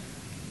it's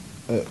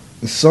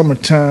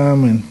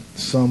summertime and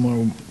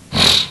summertime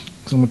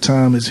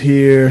is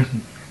here.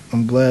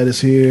 I'm glad it's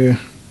here.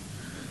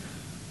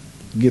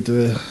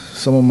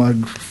 Some of my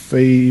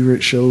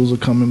favorite shows are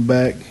coming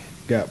back.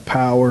 Got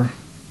Power.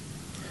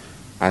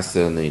 I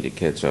still need to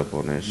catch up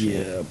on that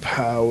shit. Yeah,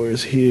 Power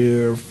is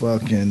here.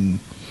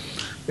 Fucking,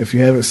 if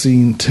you haven't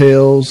seen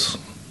Tales,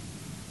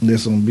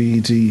 that's on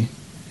BET,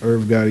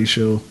 Irv Gotti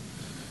show,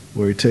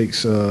 where he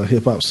takes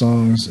hip hop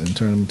songs and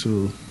turn them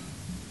into.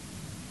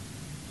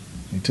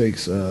 He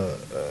takes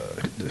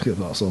hip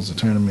hop songs and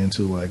turn them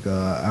into like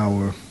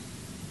our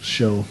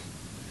show.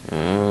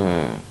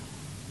 Ah,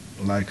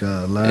 Like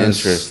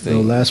Interesting. the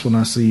last one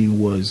I seen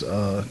was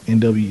the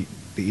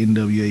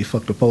NWA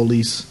Fuck the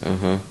Police,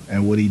 uh-huh.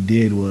 and what he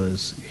did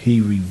was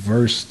he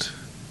reversed.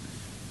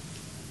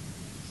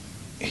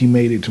 He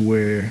made it to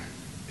where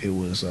it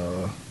was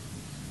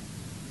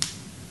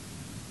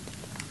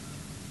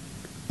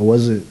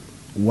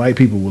white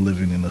people were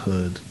living in the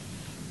hood.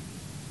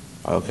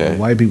 Okay.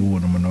 White people were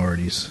the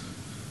minorities,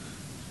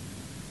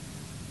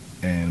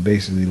 and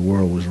basically the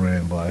world was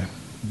ran by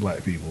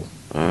black people.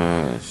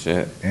 Ah,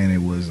 shit. And it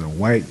was a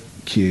white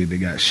kid that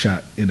got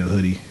shot in a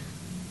hoodie,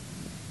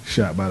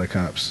 shot by the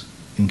cops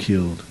and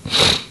killed.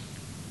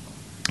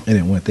 And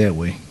it went that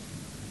way.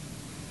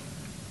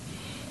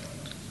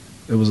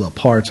 It was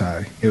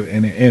apartheid,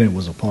 and it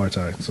was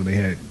apartheid. So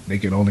they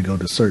could only go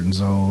to certain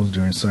zones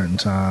during certain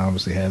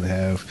times. They had to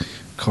have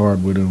a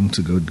card with them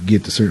to go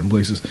get to certain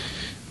places.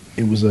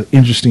 It was an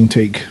interesting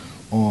take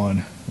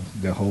on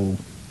the whole.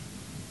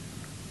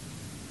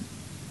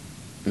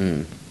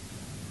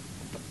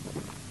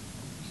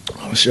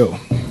 Show,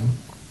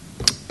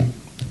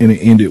 and it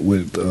ended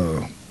with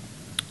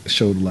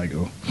showed like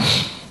a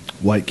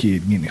white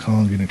kid getting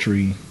hung in a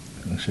tree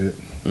and shit.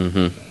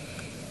 Mm-hmm.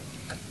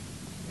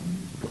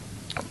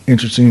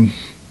 Interesting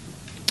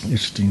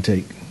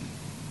take.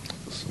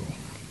 So,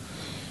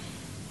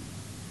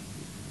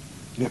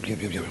 yep.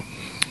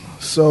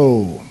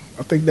 So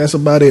I think that's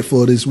about it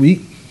for this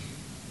week.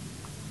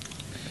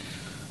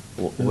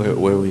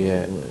 Where we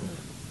at?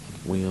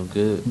 We on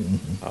good?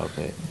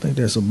 Okay. I think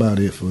that's about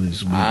it for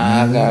this week.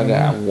 I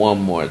got one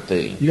more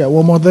thing. You got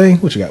one more thing?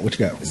 What you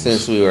got?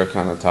 Since we were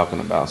kind of talking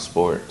about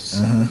sports,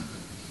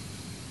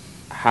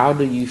 how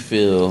do you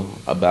feel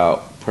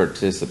about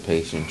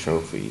participation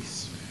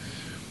trophies?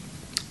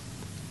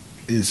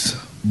 It's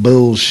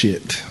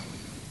bullshit.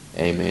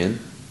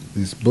 Amen.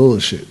 It's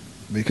bullshit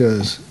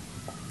because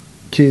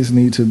kids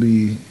need to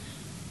be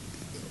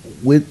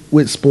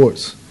with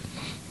sports.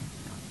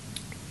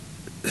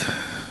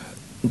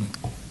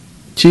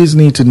 Kids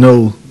need to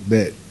know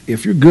that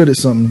if you're good at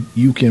something,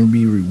 you can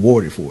be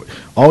rewarded for it.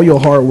 All your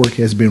hard work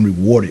has been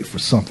rewarded for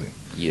something.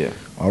 Yeah.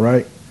 All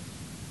right?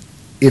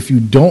 If you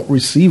don't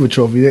receive a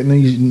trophy, that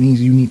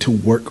means you need to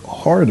work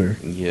harder.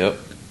 Yep.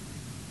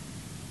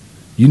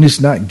 You're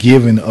just not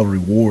given a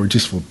reward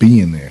just for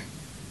being there.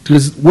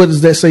 Because what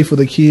does that say for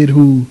the kid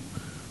who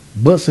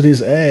busted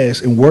his ass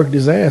and worked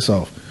his ass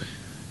off?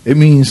 It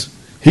means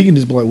he can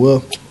just be like,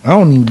 well, I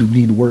don't need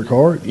to work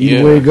hard.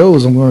 Either way it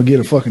goes, I'm going to get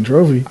a fucking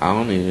trophy. I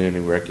don't need any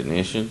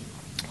recognition.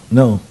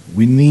 No,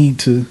 we need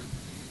to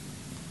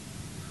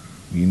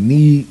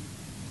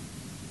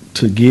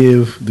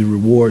give the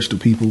rewards to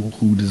people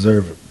who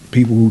deserve it,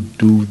 people who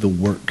do the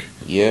work.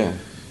 Yeah,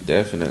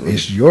 definitely.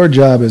 It's your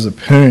job as a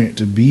parent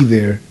to be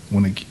there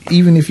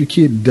even if your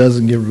kid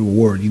doesn't get a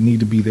reward. You need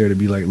to be there to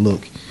be like,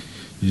 look,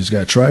 you just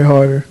got to try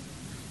harder,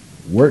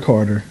 work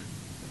harder,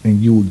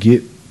 and you will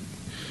get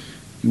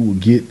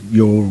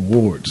your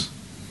rewards.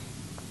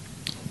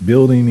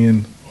 Building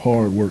in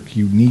hard work,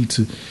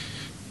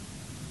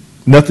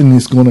 nothing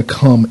is going to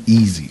come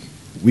easy.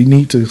 We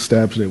need to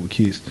establish that with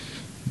kids.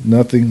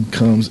 Nothing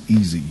comes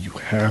easy. You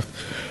have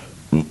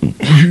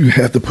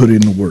to put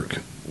in the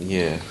work.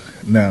 Yeah.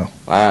 Now,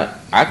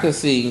 I could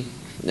see,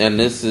 and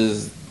this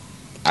is,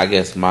 I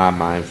guess, my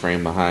mind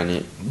frame behind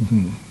it.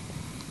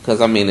 Because,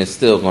 I mean, it's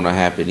still going to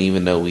happen,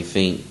 even though we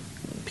think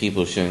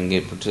people shouldn't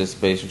get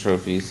participation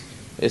trophies.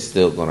 It's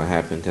still going to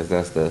happen because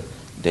that's the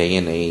day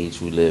and age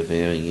we live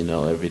in,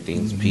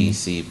 everything's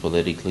PC,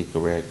 politically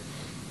correct.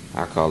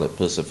 I call it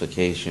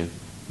pussification,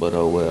 but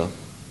oh well.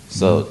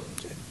 So,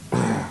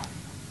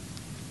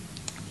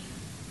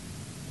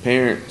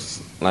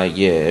 parents,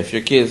 if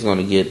your kid's going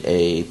to get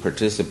a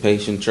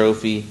participation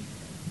trophy,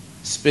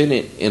 spin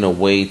it in a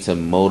way to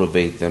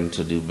motivate them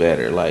to do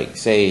better. Like,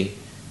 say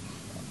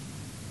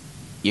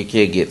your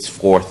kid gets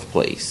 4th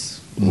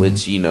place,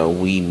 which,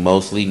 we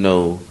mostly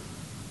know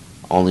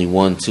only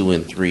 1, 2,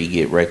 and 3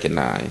 get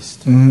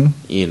recognized.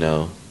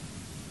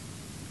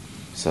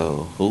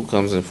 So who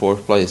comes in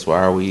 4th place?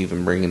 Why are we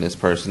even bringing this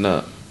person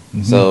up?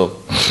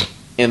 So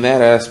in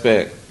that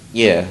aspect,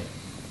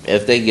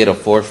 if they get a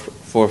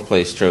fourth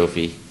place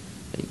trophy,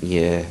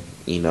 you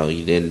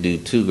didn't do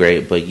too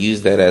great, but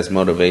use that as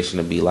motivation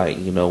to be like,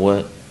 you know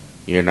what,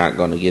 you're not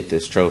going to get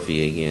this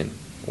trophy again.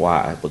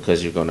 Why?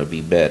 Because you're going to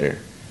be better.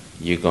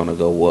 You're going to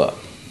go up.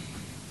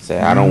 Say,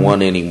 I don't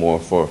want any more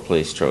 4th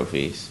place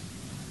trophies.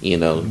 You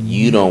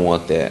don't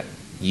want that.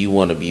 You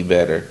want to be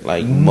better.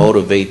 Like,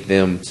 motivate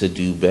them to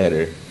do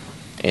better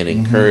and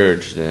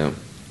encourage them.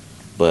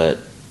 But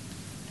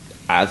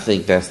I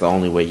think that's the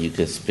only way you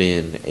could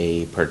spin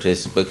a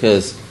participant,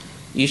 because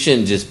you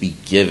shouldn't just be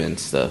given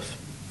stuff,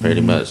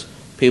 pretty much.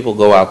 People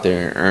go out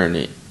there and earn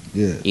it.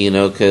 Yeah.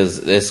 Because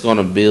it's going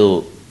to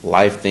build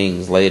life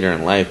things later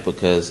in life,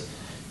 because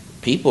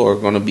people are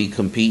going to be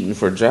competing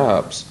for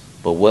jobs.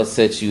 But what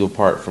sets you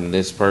apart from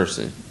this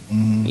person?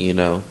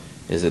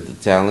 Is it the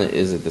talent?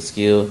 Is it the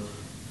skill?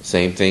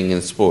 Same thing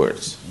in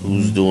sports.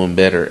 Who's doing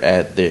better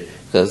at the...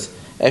 Because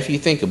if you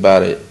think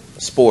about it,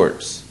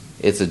 sports,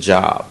 it's a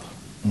job.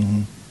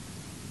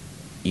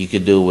 You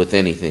could do it with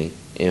anything.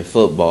 In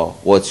football,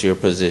 what's your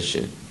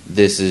position?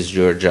 This is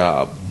your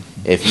job.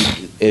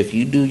 If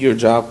you do your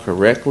job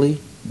correctly,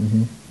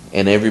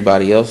 and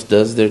everybody else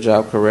does their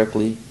job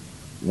correctly,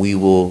 we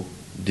will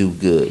do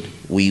good.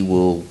 We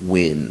will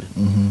win.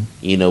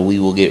 We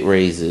will get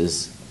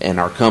raises, and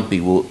our company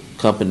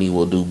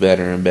will do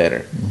better and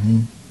better.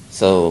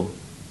 So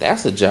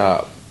that's a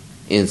job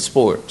in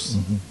sports.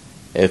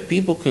 If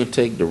people can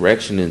take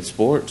direction in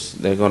sports,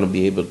 they're going to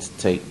be able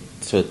to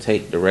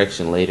take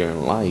direction later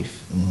in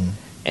life,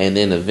 and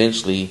then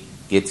eventually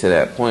get to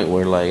that point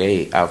where, like,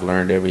 hey, I've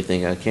learned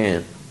everything I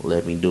can.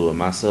 Let me do it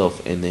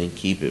myself, and then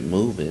keep it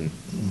moving.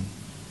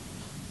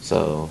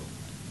 So,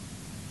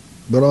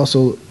 but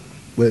also,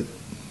 when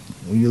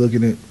you're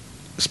looking at,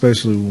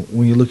 especially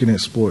when you're looking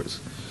at sports,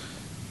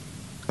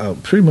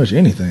 pretty much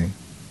anything,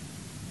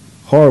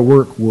 hard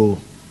work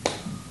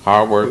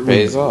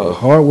pays off.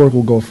 Hard work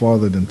will go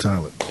farther than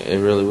talent. It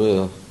really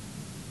will.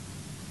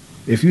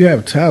 If you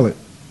have talent,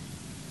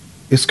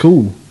 it's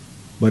cool.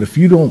 But if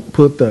you don't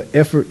put the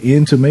effort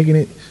into making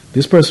it,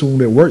 this person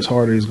that works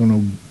harder is going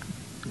to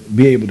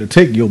be able to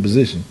take your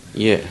position.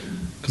 Yeah.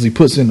 Because he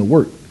puts in the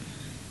work.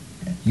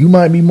 You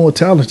might be more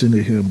talented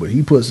than him, but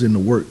he puts in the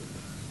work.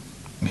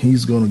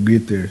 He's going to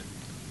get there.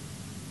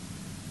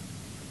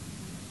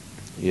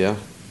 Yeah.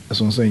 That's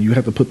what I'm saying. You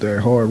have to put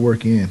that hard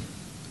work in.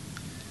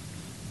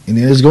 And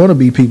there's going to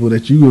be people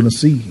that you're going to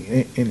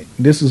see. And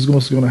this is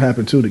what's going to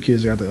happen too. The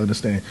kids have to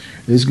understand.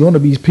 There's going to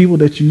be people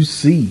that you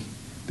see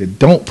that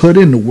don't put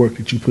in the work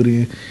that you put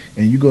in.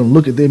 And you're going to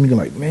look at them and you're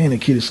like, man, the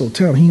kid is so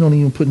talented. He don't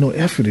even put no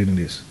effort into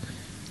this.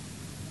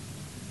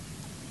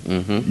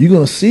 You're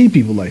going to see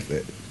people like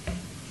that.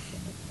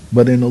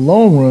 But in the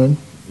long run,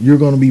 you're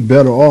going to be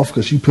better off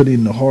because you put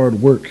in the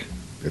hard work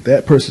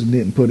that person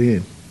didn't put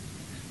in.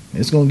 And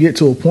it's going to get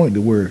to a point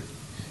to where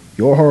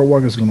your hard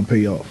work is going to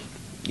pay off.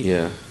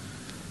 Yeah.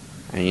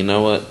 And you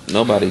know what?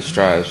 Nobody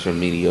strives for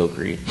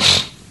mediocrity.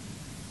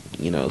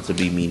 To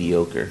be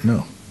mediocre.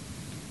 No.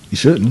 You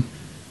shouldn't.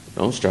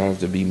 Don't strive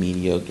to be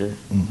mediocre.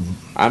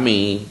 I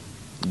mean,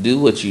 do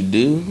what you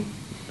do.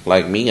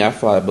 Like me, I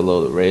fly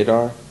below the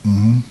radar.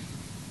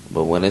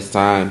 But when it's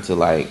time to,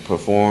 like,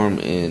 perform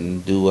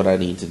and do what I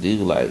need to do,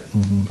 like,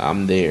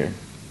 I'm there.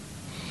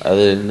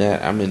 Other than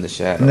that, I'm in the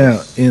shadows.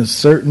 Now, in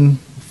certain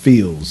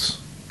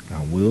fields,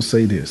 I will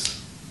say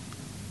this.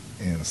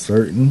 In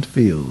certain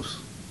fields,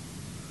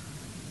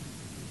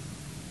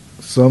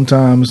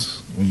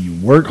 sometimes when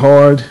you work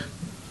hard,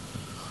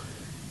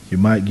 you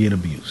might get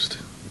abused.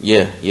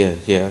 Yeah,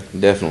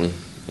 definitely.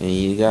 And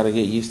you got to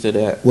get used to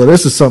that. Well,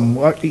 this is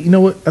something, you know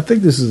what? I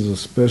think this is a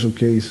special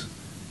case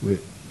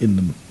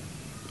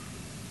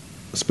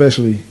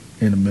especially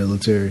in the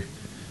military,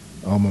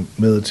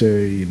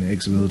 military and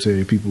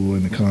ex-military people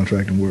in the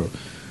contracting world.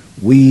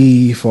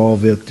 We fall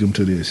victim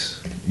to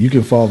this. You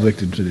can fall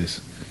victim to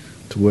this,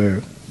 to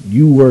where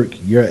you work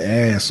your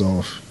ass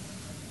off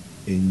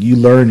and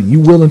you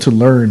willing to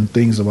learn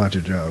things about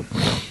your job.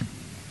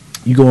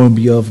 You going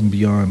above and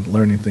beyond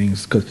learning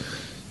things because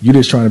you're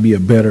just trying to be a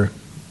better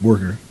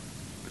worker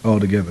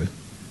altogether.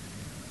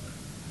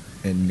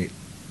 And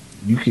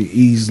you can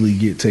easily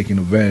get taken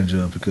advantage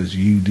of because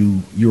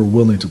you're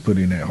willing to put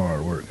in that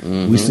hard work.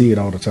 We see it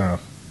all the time.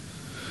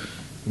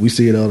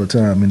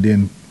 And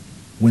then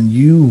when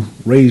you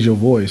raise your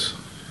voice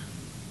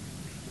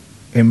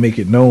and make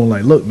it known,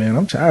 like, look, man,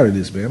 I'm tired of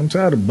this, man. I'm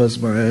tired of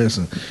busting my ass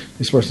and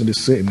this person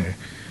just sitting there.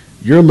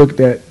 you're looked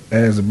at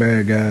as a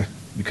bad guy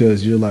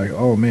because you're like,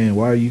 oh man,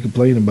 why are you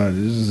complaining about it?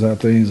 This is how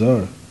things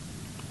are.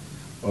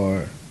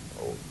 Or,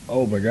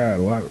 oh my God,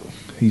 why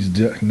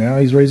now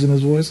he's raising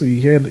his voice. He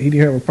didn't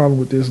have a problem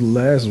with this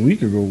last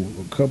week ago,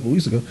 a couple of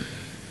weeks ago.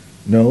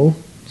 No,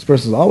 this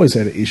person's always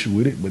had an issue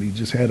with it, but he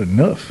just had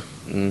enough.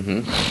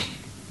 Mm-hmm.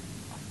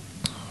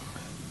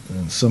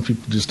 And some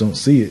people just don't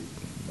see it.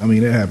 I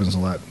mean, that happens a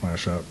lot in my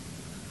shop.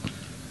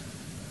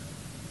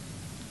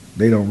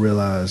 They don't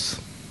realize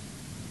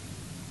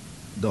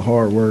the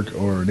hard work,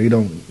 or they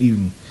don't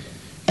even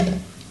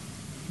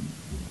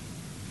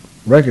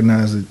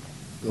recognize it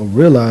or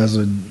realize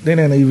it. They're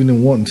not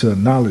even wanting to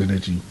acknowledge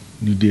that you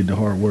did the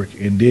hard work.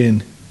 And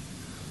then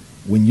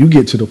when you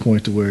get to the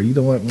point to where, you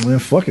know what, man,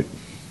 fuck it.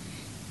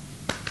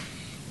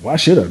 Why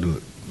should I do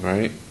it?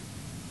 Right.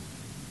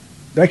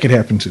 That could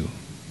happen too.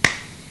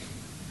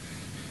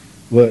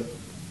 But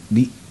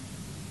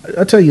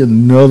I'll tell you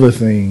another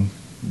thing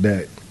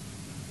that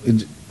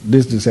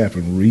this just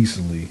happened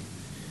recently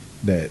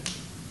that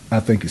I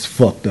think is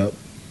fucked up.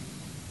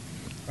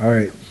 All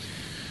right.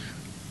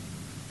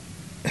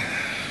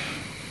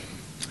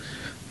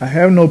 I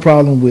have no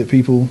problem with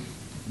people,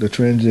 the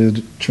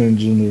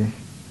transgender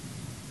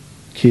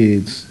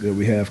kids that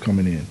we have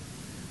coming in.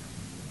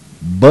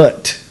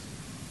 But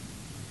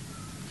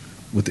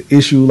with the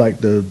issue like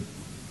the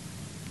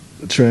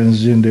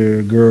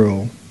transgender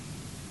girl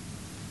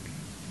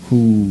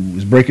who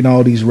is breaking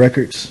all these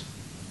records,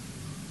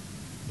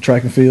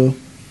 track and field.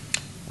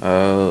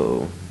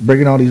 Oh.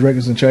 Breaking all these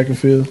records in track and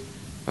field.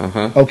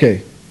 Uh-huh.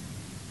 Okay.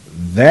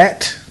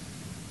 That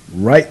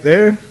right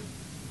there,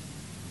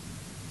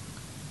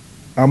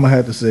 I'm going to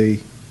have to say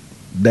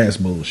that's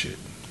bullshit.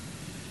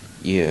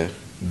 Yeah.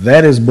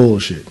 That is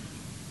bullshit.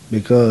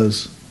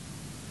 Because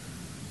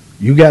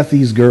you got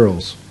these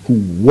girls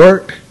who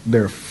work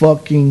their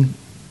fucking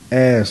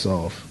ass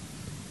off.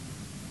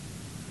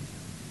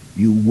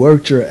 You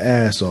worked your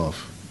ass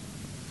off.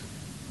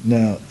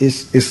 Now,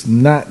 it's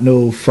not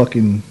no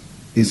fucking...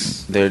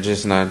 They're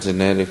just not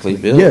genetically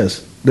built.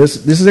 Yes.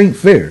 This ain't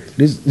fair.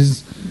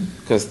 This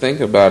Because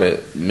think about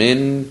it.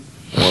 Men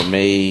were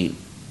made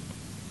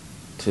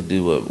to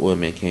do what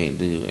women can't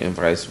do, and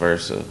vice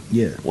versa.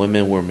 Yeah.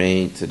 Women were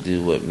made to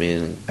do what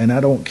men... And I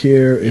don't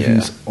care if Yeah.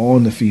 he's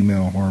on the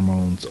female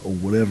hormones or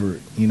whatever,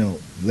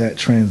 that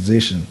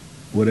transition,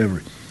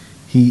 whatever.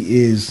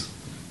 He is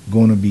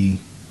going to be,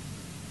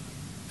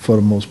 for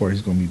the most part,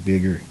 he's going to be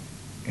bigger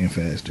and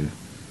faster.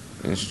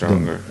 And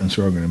stronger. And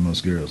stronger than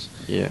most girls.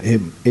 Yeah.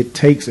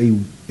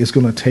 It's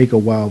going to take a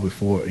while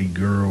before a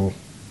girl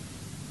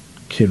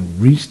can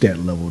reach that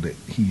level that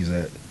he's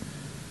at.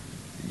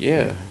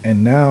 Yeah.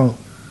 And now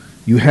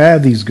you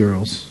have these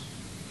girls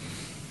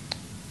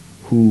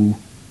who,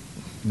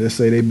 let's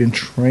say they've been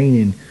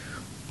training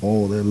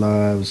all their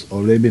lives,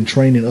 or they've been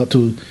training up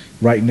to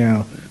right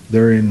now,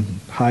 they're in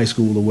high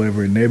school or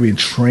whatever, and they've been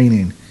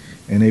training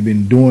and they've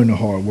been doing the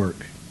hard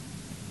work.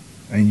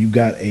 And you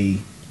got a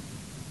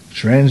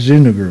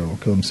transgender girl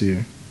comes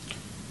here.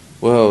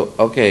 Well,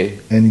 okay.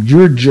 And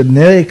you're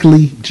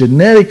genetically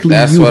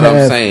That's what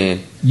I'm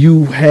saying.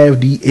 You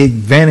have the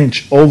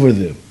advantage over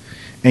them.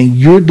 And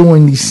you're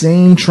doing the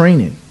same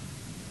training.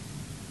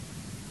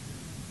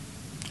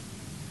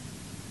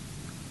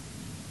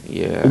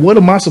 Yeah. What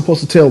am I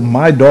supposed to tell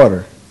my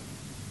daughter?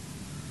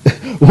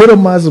 What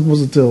am I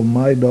supposed to tell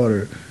my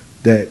daughter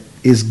that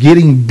is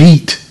getting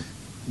beat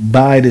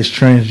by this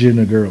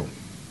transgender girl?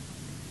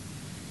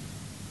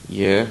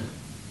 Yeah.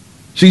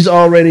 She's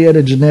already at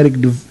a genetic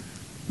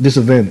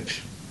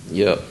disadvantage.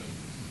 Yep.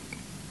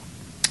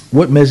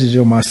 What message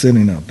am I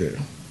sending out there?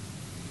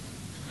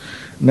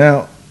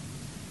 Now,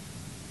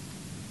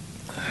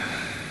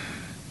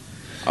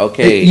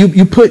 okay.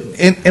 You put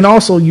and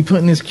also you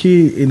putting this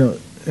kid in a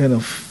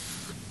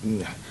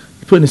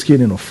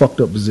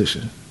fucked up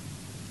position.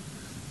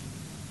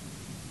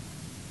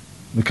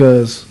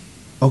 Because,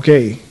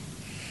 okay,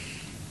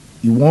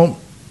 you want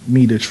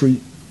me to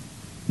treat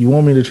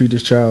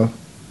this child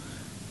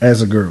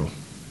as a girl,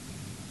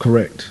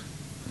 correct?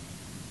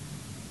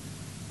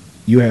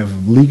 You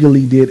have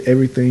legally did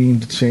everything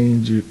to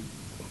change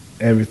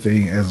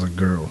everything as a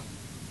girl,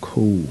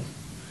 cool.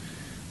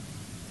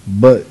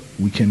 But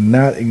we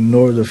cannot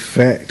ignore the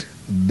fact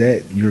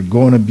that you're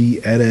going to be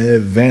at an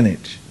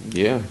advantage.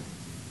 Yeah.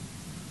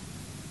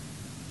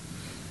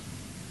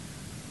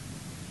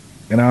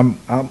 And I'm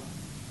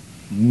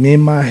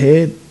in my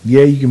head,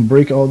 yeah, you can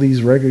break all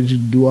these records, you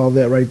can do all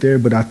that right there,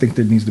 but I think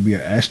there needs to be an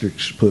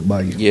asterisk put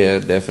by you. Yeah,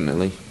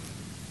 definitely.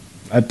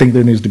 I think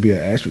there needs to be an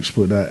asterisk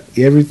put by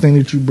everything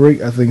that you break.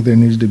 I think there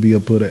needs to be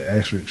an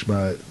asterisk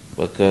by it.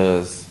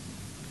 Because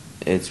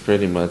it's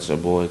pretty much a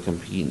boy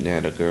competing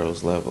at a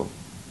girl's level.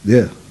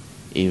 Yeah.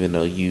 Even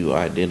though you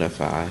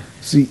identify.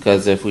 See,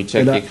 because if we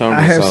check your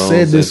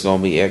chromosomes, it's going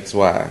to be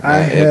XY. I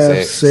have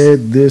XX.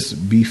 said this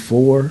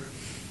before,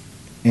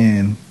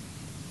 and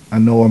I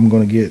know I'm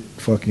going to get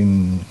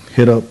fucking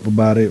hit up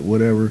about it,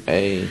 whatever.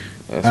 Hey,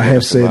 that's I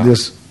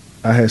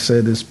have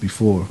said this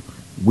before.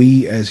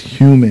 We as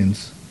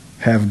humans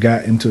have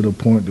gotten to the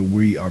point that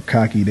we are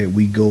cocky that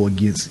we go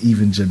against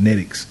even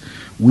genetics.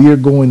 We are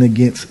going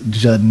against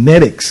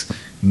genetics.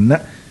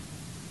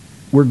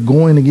 We're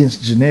going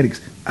against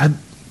genetics.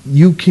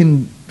 You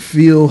can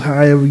feel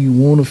however you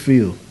want to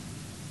feel.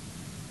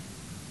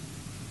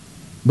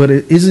 But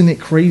isn't it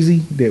crazy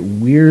that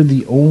we're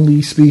the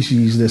only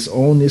species that's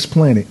on this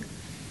planet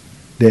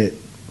that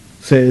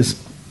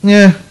says,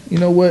 yeah, you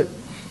know what?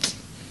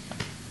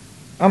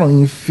 I don't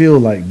even feel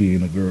like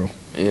being a girl.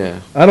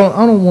 Yeah. I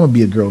don't want to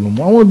be a girl no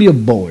more. I want to be a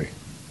boy.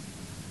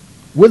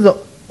 We're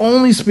the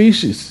only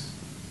species.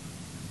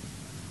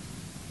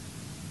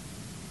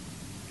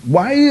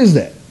 Why is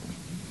that?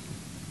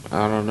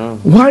 I don't know.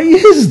 Why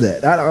is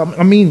that?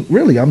 I mean,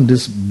 really, I'm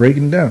just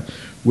breaking it down.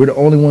 We're the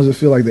only ones that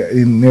feel like that.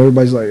 And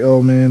everybody's like,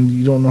 oh, man,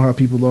 you don't know how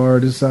people are.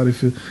 This is how they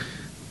feel.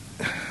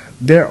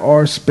 There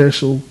are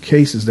special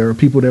cases. There are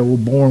people that were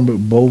born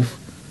with both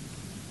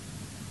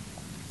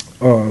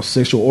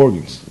sexual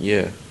organs.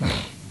 Yeah.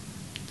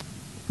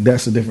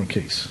 That's a different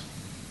case.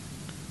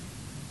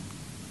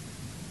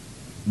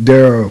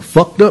 There are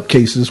fucked up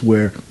cases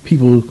where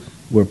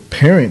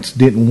parents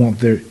didn't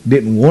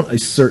want a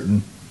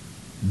certain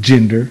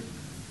gender,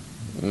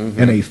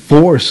 and they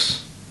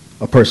force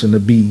a person to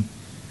be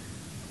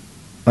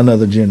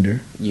another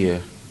gender. Yeah.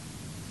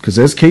 Because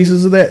there's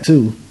cases of that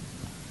too.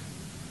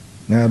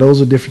 Now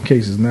those are different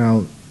cases.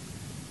 Now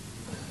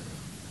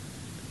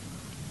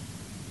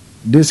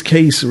this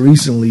case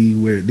recently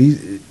where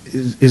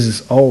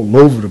is all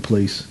over the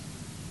place,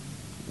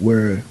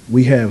 where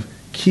we have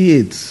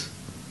kids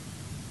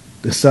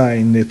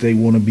deciding that they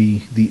want to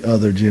be the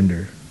other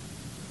gender.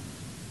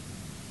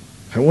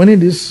 When did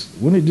this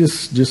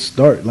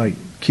start? Like,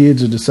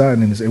 kids are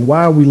deciding this, and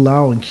why are we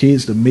allowing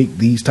kids to make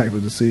these type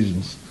of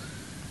decisions?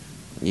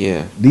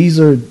 Yeah. These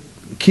are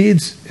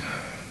kids.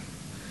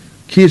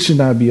 Kids should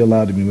not be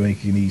allowed to be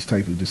making these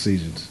type of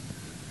decisions,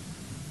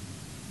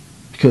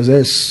 because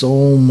there's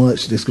so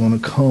much that's going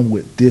to come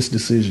with this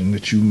decision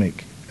that you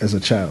make as a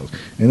child.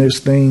 And there's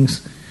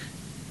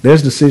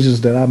decisions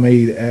that I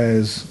made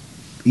as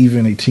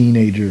even a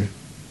teenager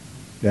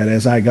that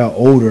as I got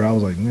older, I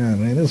was like, nah,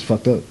 man, this is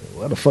fucked up.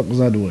 Why the fuck was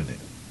I doing that?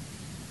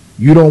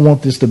 You don't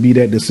want this to be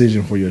that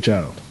decision for your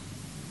child.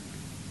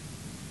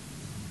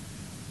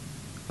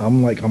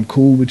 I'm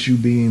cool with you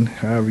being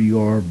however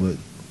you are, but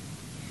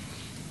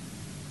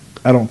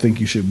I don't think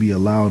you should be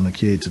allowing a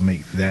kid to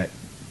make that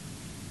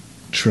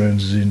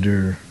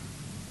transgender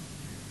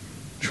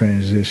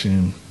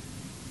transition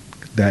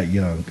that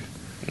young.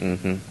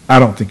 I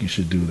don't think you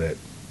should do that.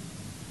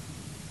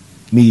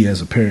 Me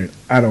as a parent,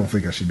 I don't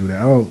think I should do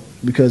that.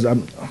 Because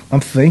I'm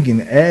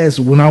thinking, as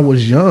when I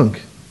was young,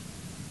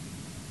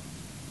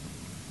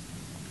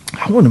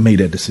 I wouldn't have made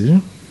that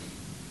decision.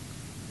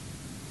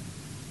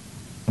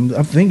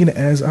 I'm thinking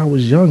as I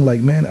was young, like,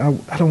 man,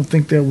 I don't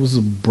think that was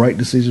a bright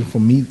decision for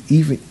me.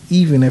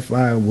 Even if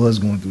I was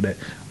going through that,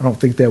 I don't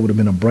think that would have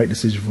been a bright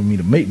decision for me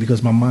to make,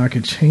 because my mind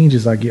can change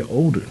as I get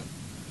older.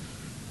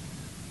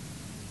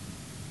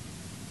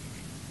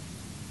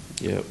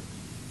 Yep.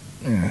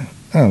 Yeah,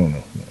 I don't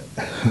know.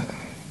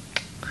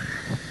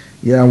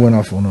 Yeah, I went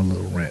off on a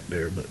little rant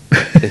there, but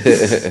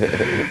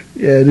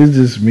yeah, this is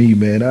just me,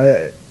 man.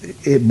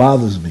 It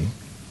bothers me.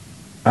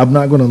 I'm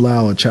not going to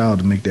allow a child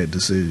to make that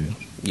decision.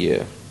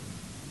 Yeah.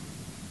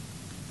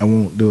 I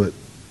won't do it.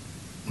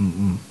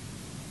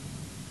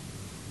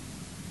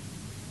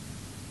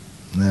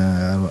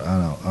 Nah,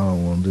 I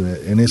don't want to do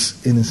that. And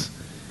it's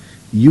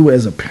you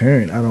as a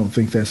parent. I don't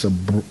think that's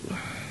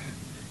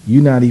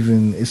you're not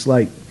even. It's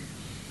like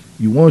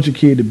you want your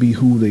kid to be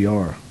who they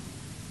are.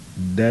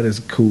 That is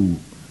cool,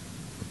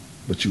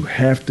 but you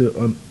have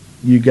to.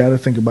 You got to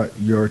think about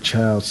your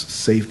child's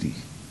safety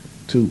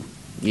too.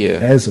 Yeah.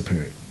 As a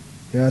parent,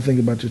 you got to think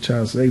about your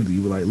child's safety.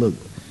 You be like, look,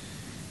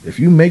 if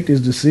you make this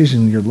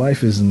decision, your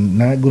life is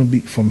not going to be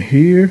from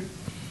here.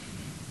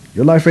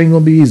 Your life ain't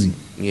going to be easy.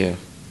 Yeah.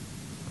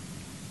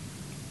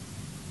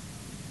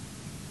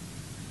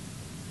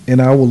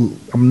 And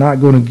I'm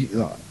not going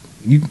to.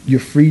 You're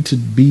free to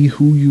be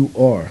who you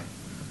are,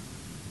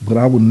 but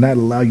I will not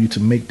allow you to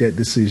make that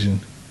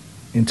decision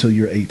until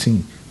you're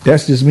 18.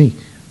 That's just me.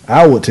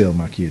 I would tell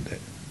my kid that.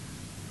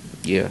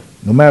 Yeah.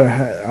 No matter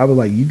how, I was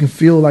like, you can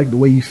feel like the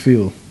way you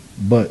feel,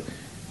 but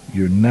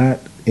you're not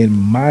in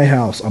my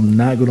house. I'm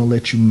not going to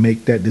let you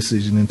make that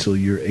decision until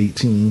you're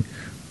 18,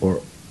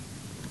 or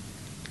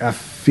I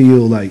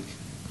feel like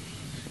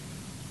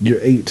you're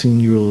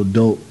 18-year-old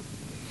adult,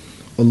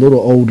 a little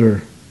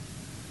older,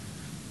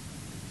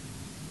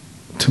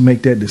 to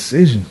make that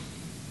decision,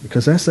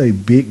 because that's a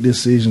big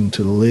decision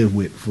to live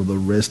with for the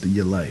rest of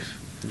your life.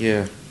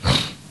 Yeah.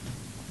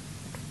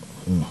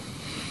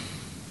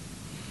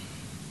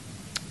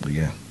 But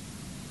yeah,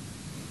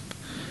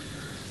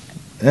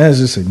 that's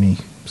just me.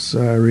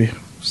 Sorry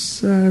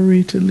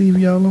to leave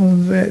y'all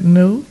on that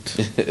note.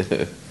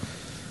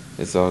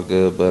 It's all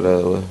good, but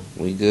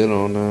we good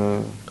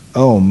on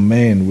Oh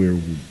man, we're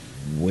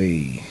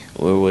way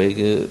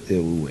good. Yeah,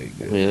 we're way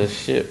good. Well,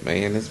 shit,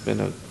 man, it's been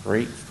a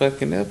great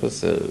fucking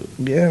episode.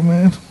 Yeah,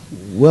 man.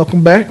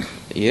 Welcome back.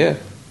 Yeah.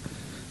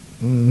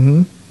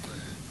 Mm-hmm.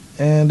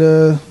 And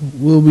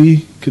we'll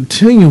be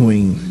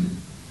continuing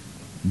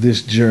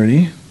this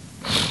journey.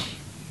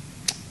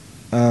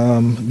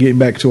 Getting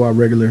back to our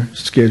regular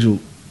scheduled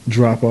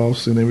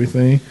drop-offs and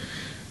everything.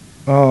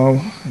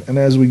 And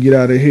as we get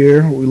out of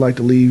here, we'd like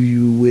to leave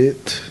you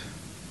with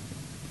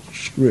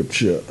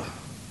scripture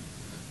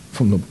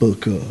from the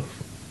book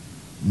of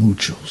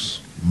Muchos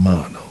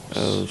Manos.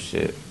 Oh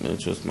shit.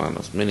 Muchos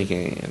Manos. Many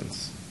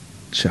cans.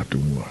 Chapter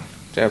 1.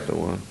 Chapter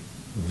 1.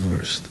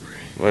 Verse 3.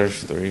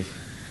 Verse 3.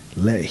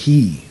 Let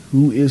he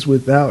who is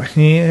without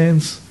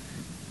hands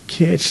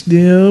catch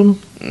them,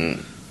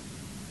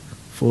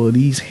 for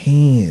these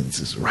hands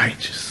is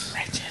righteous,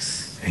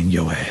 and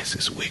your ass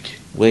is wicked.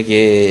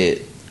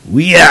 Wicked.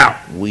 We out.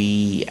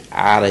 We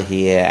out of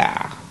here.